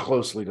so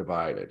closely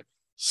divided,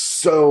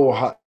 so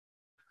hot.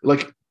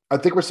 Like, I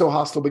think we're so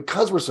hostile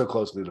because we're so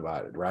closely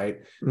divided,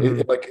 right?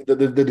 Like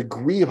the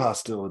degree of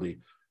hostility,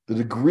 the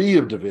degree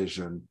of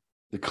division,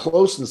 the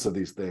closeness of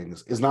these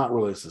things is not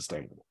really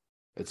sustainable,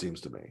 it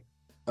seems to me.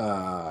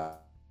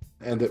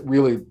 And that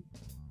really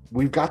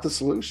we've got the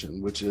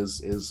solution, which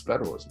is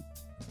federalism.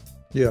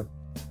 Yeah.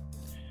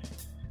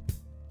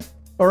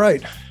 All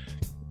right.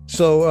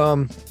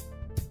 So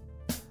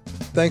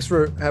thanks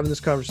for having this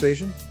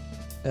conversation.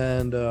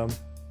 And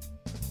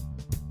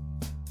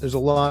there's a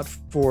lot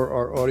for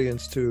our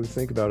audience to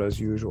think about, as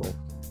usual.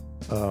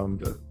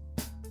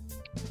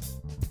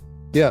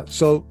 Yeah,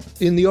 so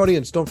in the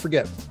audience, don't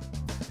forget,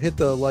 hit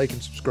the like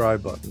and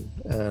subscribe button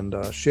and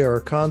share our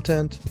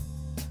content.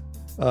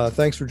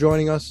 Thanks for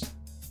joining us,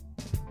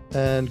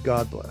 and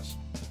God bless.